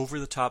Rock's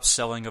over-the-top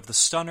selling of the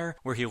stunner,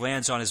 where he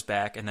lands on his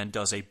back and then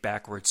does a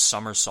backwards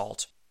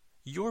somersault.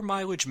 Your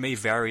mileage may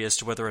vary as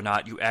to whether or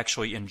not you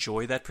actually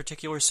enjoy that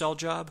particular sell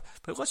job,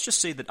 but let's just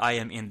say that I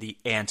am in the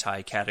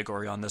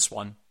anti-category on this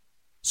one.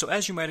 So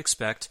as you might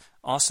expect,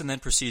 Austin then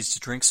proceeds to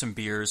drink some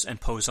beers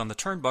and pose on the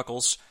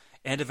turnbuckles,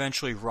 and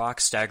eventually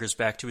Rock staggers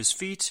back to his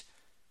feet,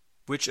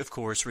 which of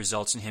course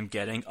results in him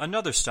getting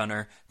another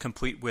stunner,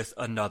 complete with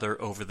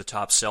another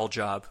over-the-top sell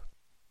job.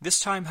 This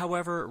time,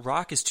 however,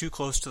 Rock is too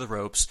close to the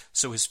ropes,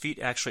 so his feet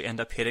actually end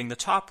up hitting the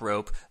top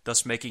rope,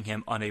 thus making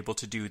him unable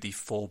to do the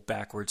full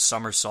backward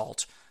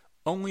somersault.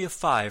 Only a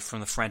 5 from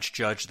the French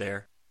judge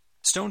there.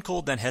 Stone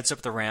Cold then heads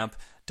up the ramp,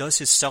 does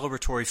his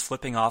celebratory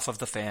flipping off of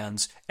the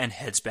fans, and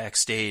heads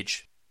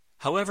backstage.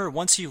 However,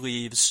 once he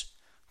leaves,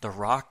 The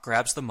Rock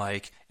grabs the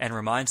mic and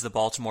reminds the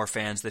Baltimore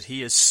fans that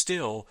he is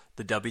still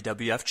the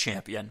WWF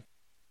champion.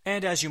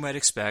 And as you might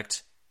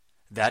expect,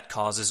 that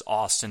causes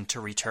Austin to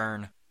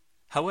return.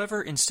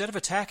 However, instead of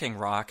attacking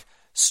Rock,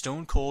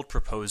 Stone Cold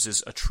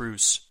proposes a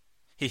truce.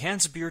 He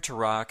hands a beer to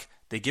Rock,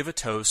 they give a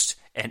toast,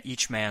 and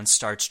each man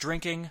starts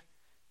drinking,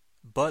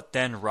 but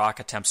then Rock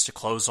attempts to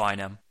clothesline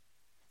him.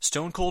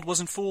 Stone Cold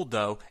wasn't fooled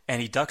though,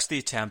 and he ducks the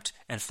attempt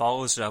and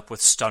follows it up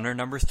with stunner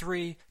number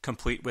 3,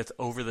 complete with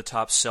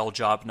over-the-top sell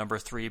job number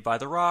 3 by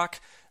The Rock,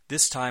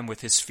 this time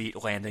with his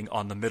feet landing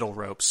on the middle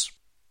ropes.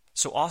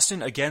 So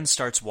Austin again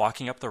starts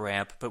walking up the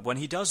ramp, but when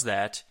he does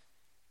that,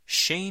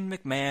 Shane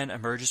McMahon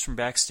emerges from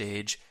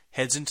backstage,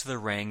 heads into the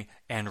ring,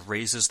 and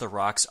raises The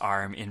Rock's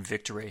arm in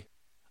victory.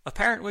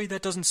 Apparently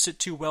that doesn't sit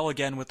too well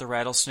again with the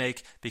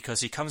Rattlesnake,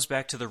 because he comes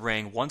back to the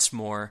ring once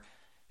more,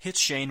 hits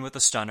Shane with a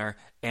stunner,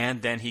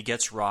 and then he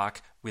gets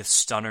Rock with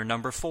stunner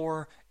number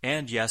 4,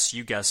 and yes,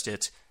 you guessed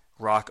it,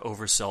 Rock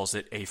oversells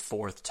it a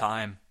 4th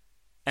time.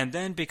 And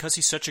then, because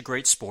he's such a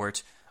great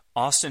sport,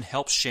 Austin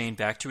helps Shane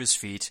back to his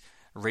feet,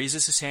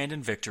 raises his hand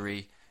in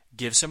victory,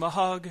 gives him a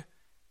hug,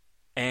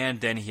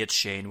 and then he hits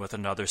Shane with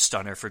another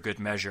stunner for good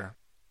measure.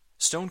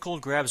 Stone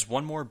Cold grabs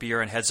one more beer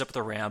and heads up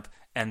the ramp,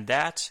 and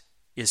that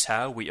is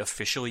how we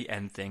officially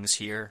end things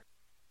here.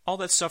 All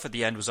that stuff at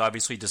the end was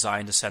obviously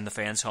designed to send the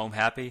fans home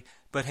happy,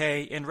 but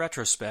hey, in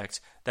retrospect,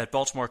 that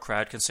Baltimore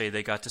crowd can say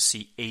they got to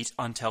see 8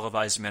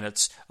 untelevised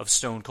minutes of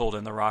Stone Cold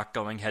and The Rock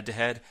going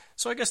head-to-head,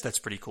 so I guess that's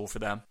pretty cool for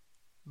them.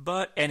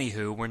 But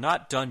anywho, we're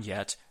not done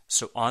yet,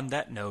 so on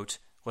that note,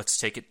 let's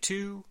take it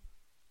to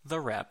the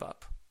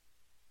wrap-up.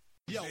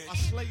 Yo, I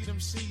slayed them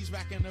C's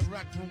back in the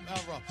rec room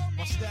era.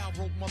 My style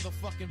broke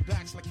motherfucking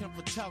backs like him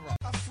for terror.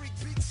 I freak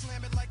beat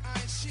slam it like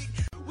Iron Sheik.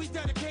 We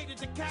dedicated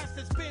to cast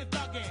that's been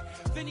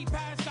thuggin'. Vinny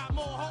Paz got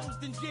more hoes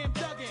than Jim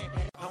Duggan.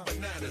 I'm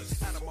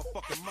bananas, out of my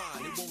fucking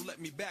mind. It won't let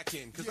me back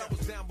in, cause I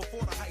was down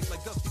before the hype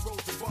like Dusty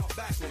Rhodes and Bob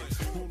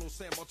Backlund. Bruno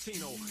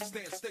Sammartino,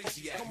 Stan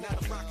Stasiak. Now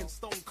the Rock and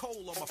Stone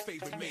Cold are my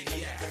favorite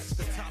maniacs.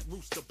 The top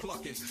rooster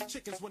plucking,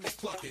 chickens when they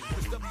clucking.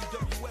 The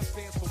WWF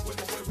stands for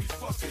women where we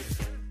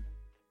fucking.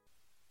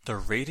 The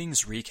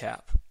ratings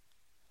recap.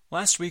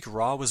 Last week,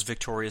 Raw was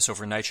victorious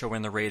over Nitro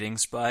in the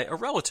ratings by a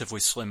relatively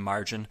slim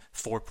margin,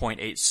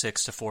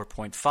 4.86 to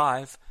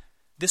 4.5.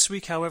 This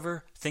week,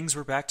 however, things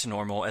were back to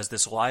normal as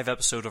this live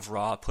episode of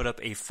Raw put up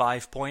a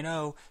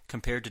 5.0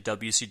 compared to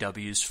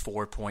WCW's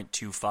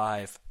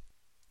 4.25.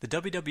 The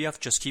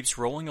WWF just keeps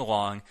rolling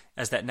along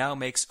as that now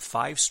makes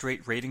 5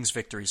 straight ratings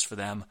victories for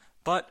them,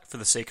 but for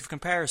the sake of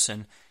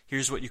comparison,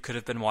 here's what you could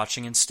have been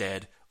watching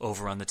instead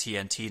over on the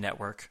TNT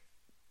network.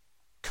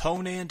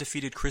 Conan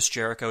defeated Chris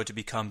Jericho to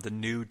become the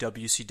new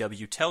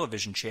WCW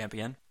television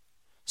champion.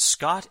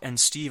 Scott and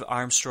Steve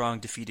Armstrong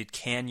defeated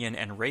Kanyon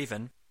and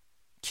Raven.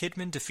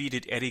 Kidman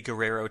defeated Eddie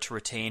Guerrero to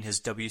retain his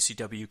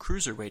WCW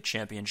Cruiserweight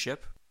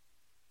Championship.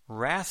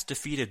 Wrath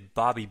defeated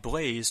Bobby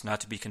Blaze,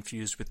 not to be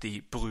confused with the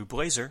Blue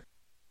Blazer.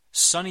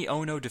 Sonny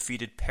Ono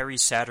defeated Perry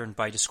Saturn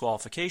by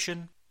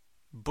disqualification.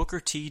 Booker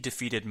T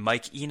defeated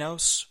Mike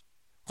Enos.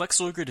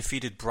 Lex Luger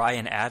defeated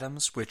Bryan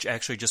Adams, which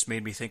actually just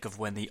made me think of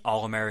when the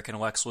All-American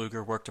Lex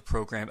Luger worked a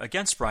program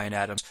against Bryan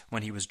Adams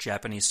when he was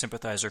Japanese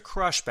sympathizer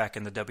Crush back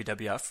in the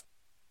WWF.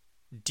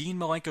 Dean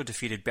Malenko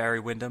defeated Barry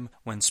Windham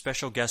when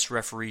special guest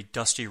referee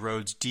Dusty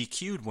Rhodes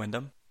DQ'd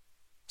Windham.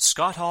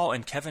 Scott Hall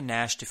and Kevin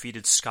Nash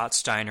defeated Scott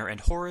Steiner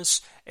and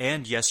Horace,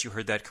 and yes, you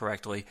heard that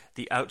correctly,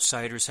 the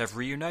Outsiders have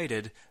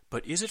reunited,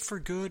 but is it for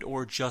good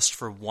or just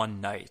for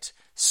one night?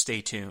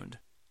 Stay tuned.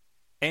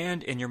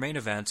 And in your main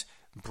event,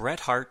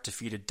 Bret Hart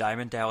defeated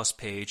Diamond Dallas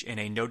Page in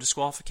a no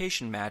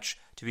disqualification match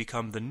to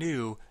become the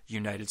new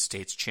United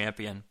States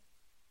Champion.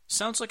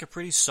 Sounds like a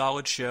pretty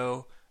solid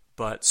show,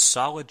 but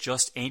solid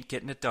just ain't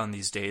getting it done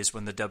these days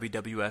when the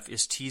WWF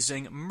is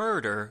teasing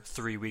murder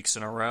 3 weeks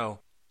in a row.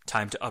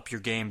 Time to up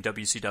your game,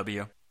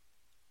 WCW.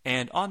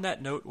 And on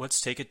that note, let's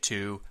take it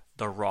to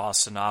the Raw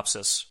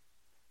synopsis.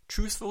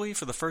 Truthfully,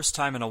 for the first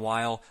time in a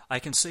while, I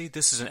can say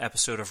this is an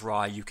episode of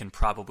Raw you can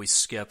probably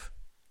skip.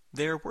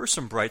 There were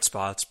some bright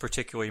spots,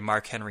 particularly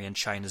Mark Henry and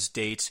Chyna's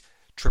date,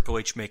 Triple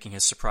H making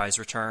his surprise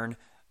return,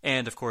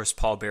 and of course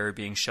Paul Bearer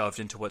being shoved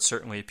into what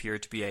certainly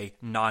appeared to be a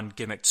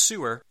non-gimmicked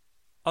sewer.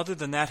 Other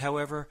than that,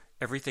 however,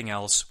 everything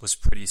else was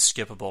pretty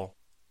skippable.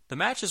 The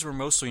matches were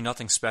mostly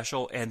nothing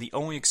special, and the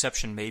only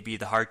exception may be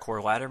the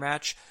Hardcore ladder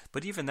match,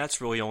 but even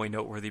that's really only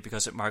noteworthy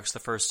because it marks the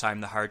first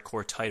time the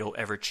Hardcore title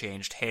ever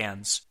changed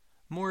hands.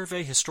 More of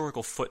a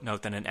historical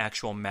footnote than an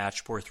actual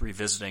match worth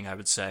revisiting, I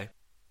would say.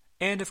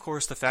 And of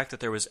course, the fact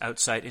that there was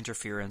outside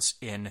interference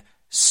in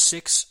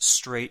 6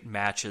 straight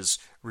matches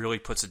really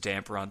puts a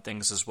damper on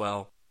things as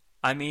well.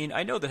 I mean,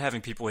 I know that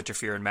having people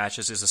interfere in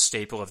matches is a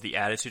staple of the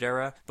Attitude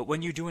Era, but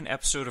when you do an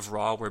episode of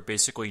Raw where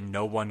basically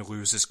no one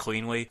loses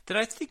cleanly, then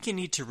I think you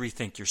need to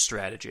rethink your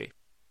strategy.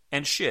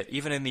 And shit,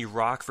 even in the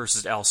Rock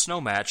vs. Al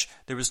Snow match,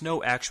 there was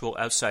no actual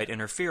outside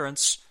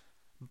interference,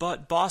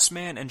 but Boss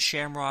Man and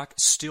Shamrock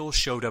still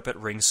showed up at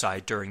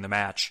ringside during the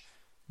match.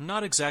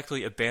 Not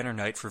exactly a banner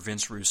night for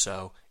Vince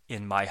Russo,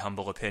 in my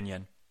humble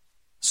opinion.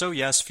 So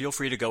yes, feel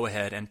free to go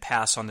ahead and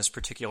pass on this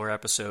particular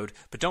episode,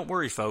 but don't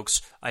worry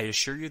folks, I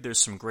assure you there's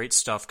some great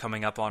stuff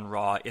coming up on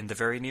Raw in the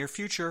very near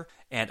future,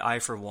 and I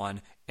for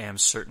one am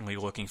certainly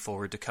looking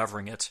forward to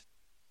covering it.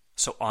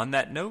 So on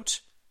that note,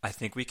 I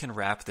think we can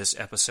wrap this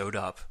episode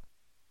up.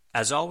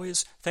 As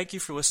always, thank you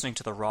for listening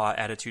to the Raw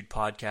Attitude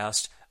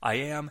Podcast. I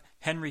am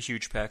Henry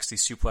Hugepex, the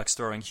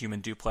suplex-throwing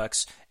human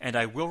duplex, and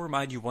I will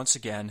remind you once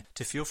again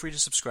to feel free to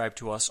subscribe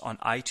to us on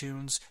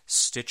iTunes,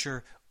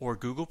 Stitcher, or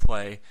Google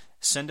Play.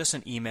 Send us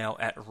an email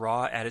at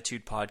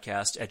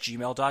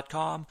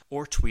rawattitudepodcast@gmail.com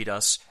or tweet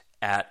us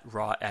at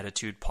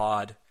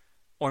rawattitudepod.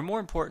 Or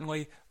more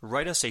importantly,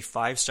 write us a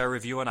 5-star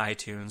review on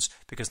iTunes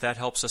because that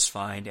helps us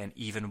find an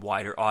even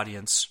wider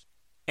audience.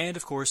 And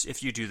of course,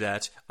 if you do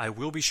that, I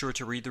will be sure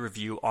to read the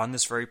review on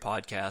this very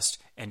podcast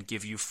and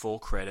give you full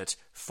credit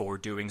for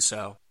doing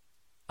so.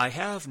 I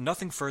have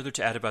nothing further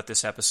to add about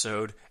this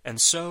episode,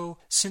 and so,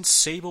 since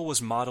Sable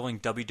was modeling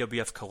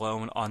WWF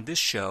Cologne on this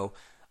show,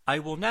 I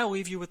will now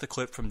leave you with a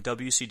clip from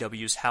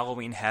WCW's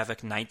Halloween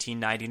Havoc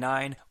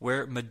 1999,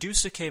 where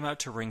Medusa came out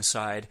to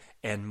ringside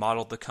and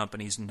modeled the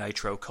company's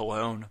Nitro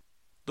Cologne.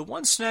 The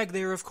one snag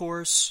there, of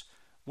course,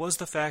 was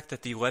the fact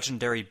that the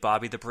legendary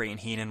Bobby the Brain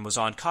Heenan was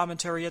on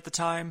commentary at the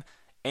time,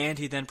 and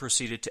he then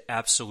proceeded to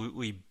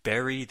absolutely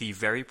bury the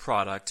very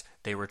product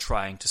they were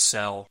trying to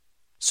sell.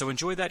 So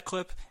enjoy that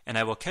clip, and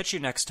I will catch you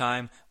next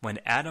time when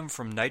Adam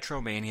from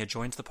Nitromania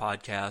joins the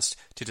podcast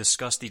to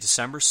discuss the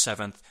December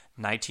 7th,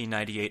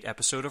 1998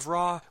 episode of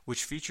Raw,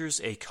 which features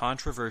a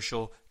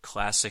controversial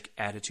classic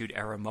Attitude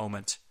Era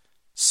moment.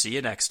 See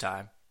you next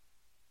time.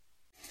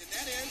 And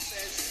that is,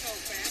 as you know,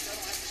 fans, I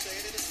don't have to say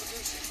it, it is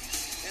Medusa.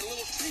 And a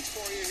little treat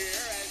for you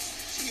here, as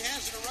she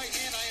has in her right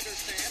hand, I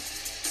understand,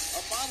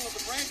 a bottle of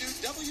the brand new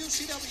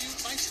WCW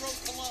Nitro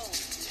Cologne.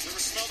 You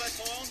ever smell that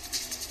cologne?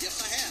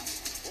 Yes, I have.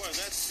 Boy,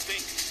 that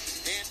stinks.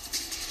 And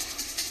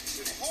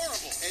It's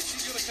horrible. and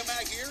she's going to come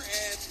out here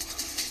and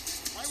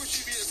Why would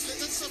she be?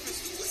 That stuff is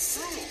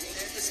brutal.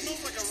 It smells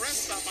like a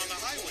rest stop on the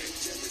highway.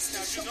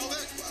 Now, you know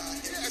that?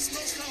 Yeah, it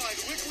smells kind of like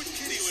liquid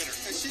kitty litter.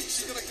 and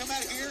she's going to come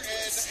out here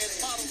and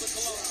bottle the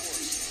cologne for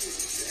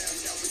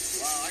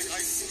us. Wow,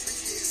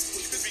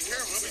 she could be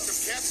careful. There'll be some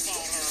cats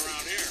following her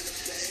around here.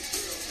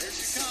 There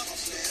she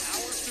comes.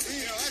 Hours to be.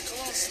 You know, that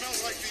cologne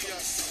smells like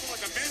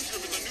the men's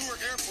room at the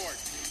Newark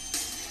airport.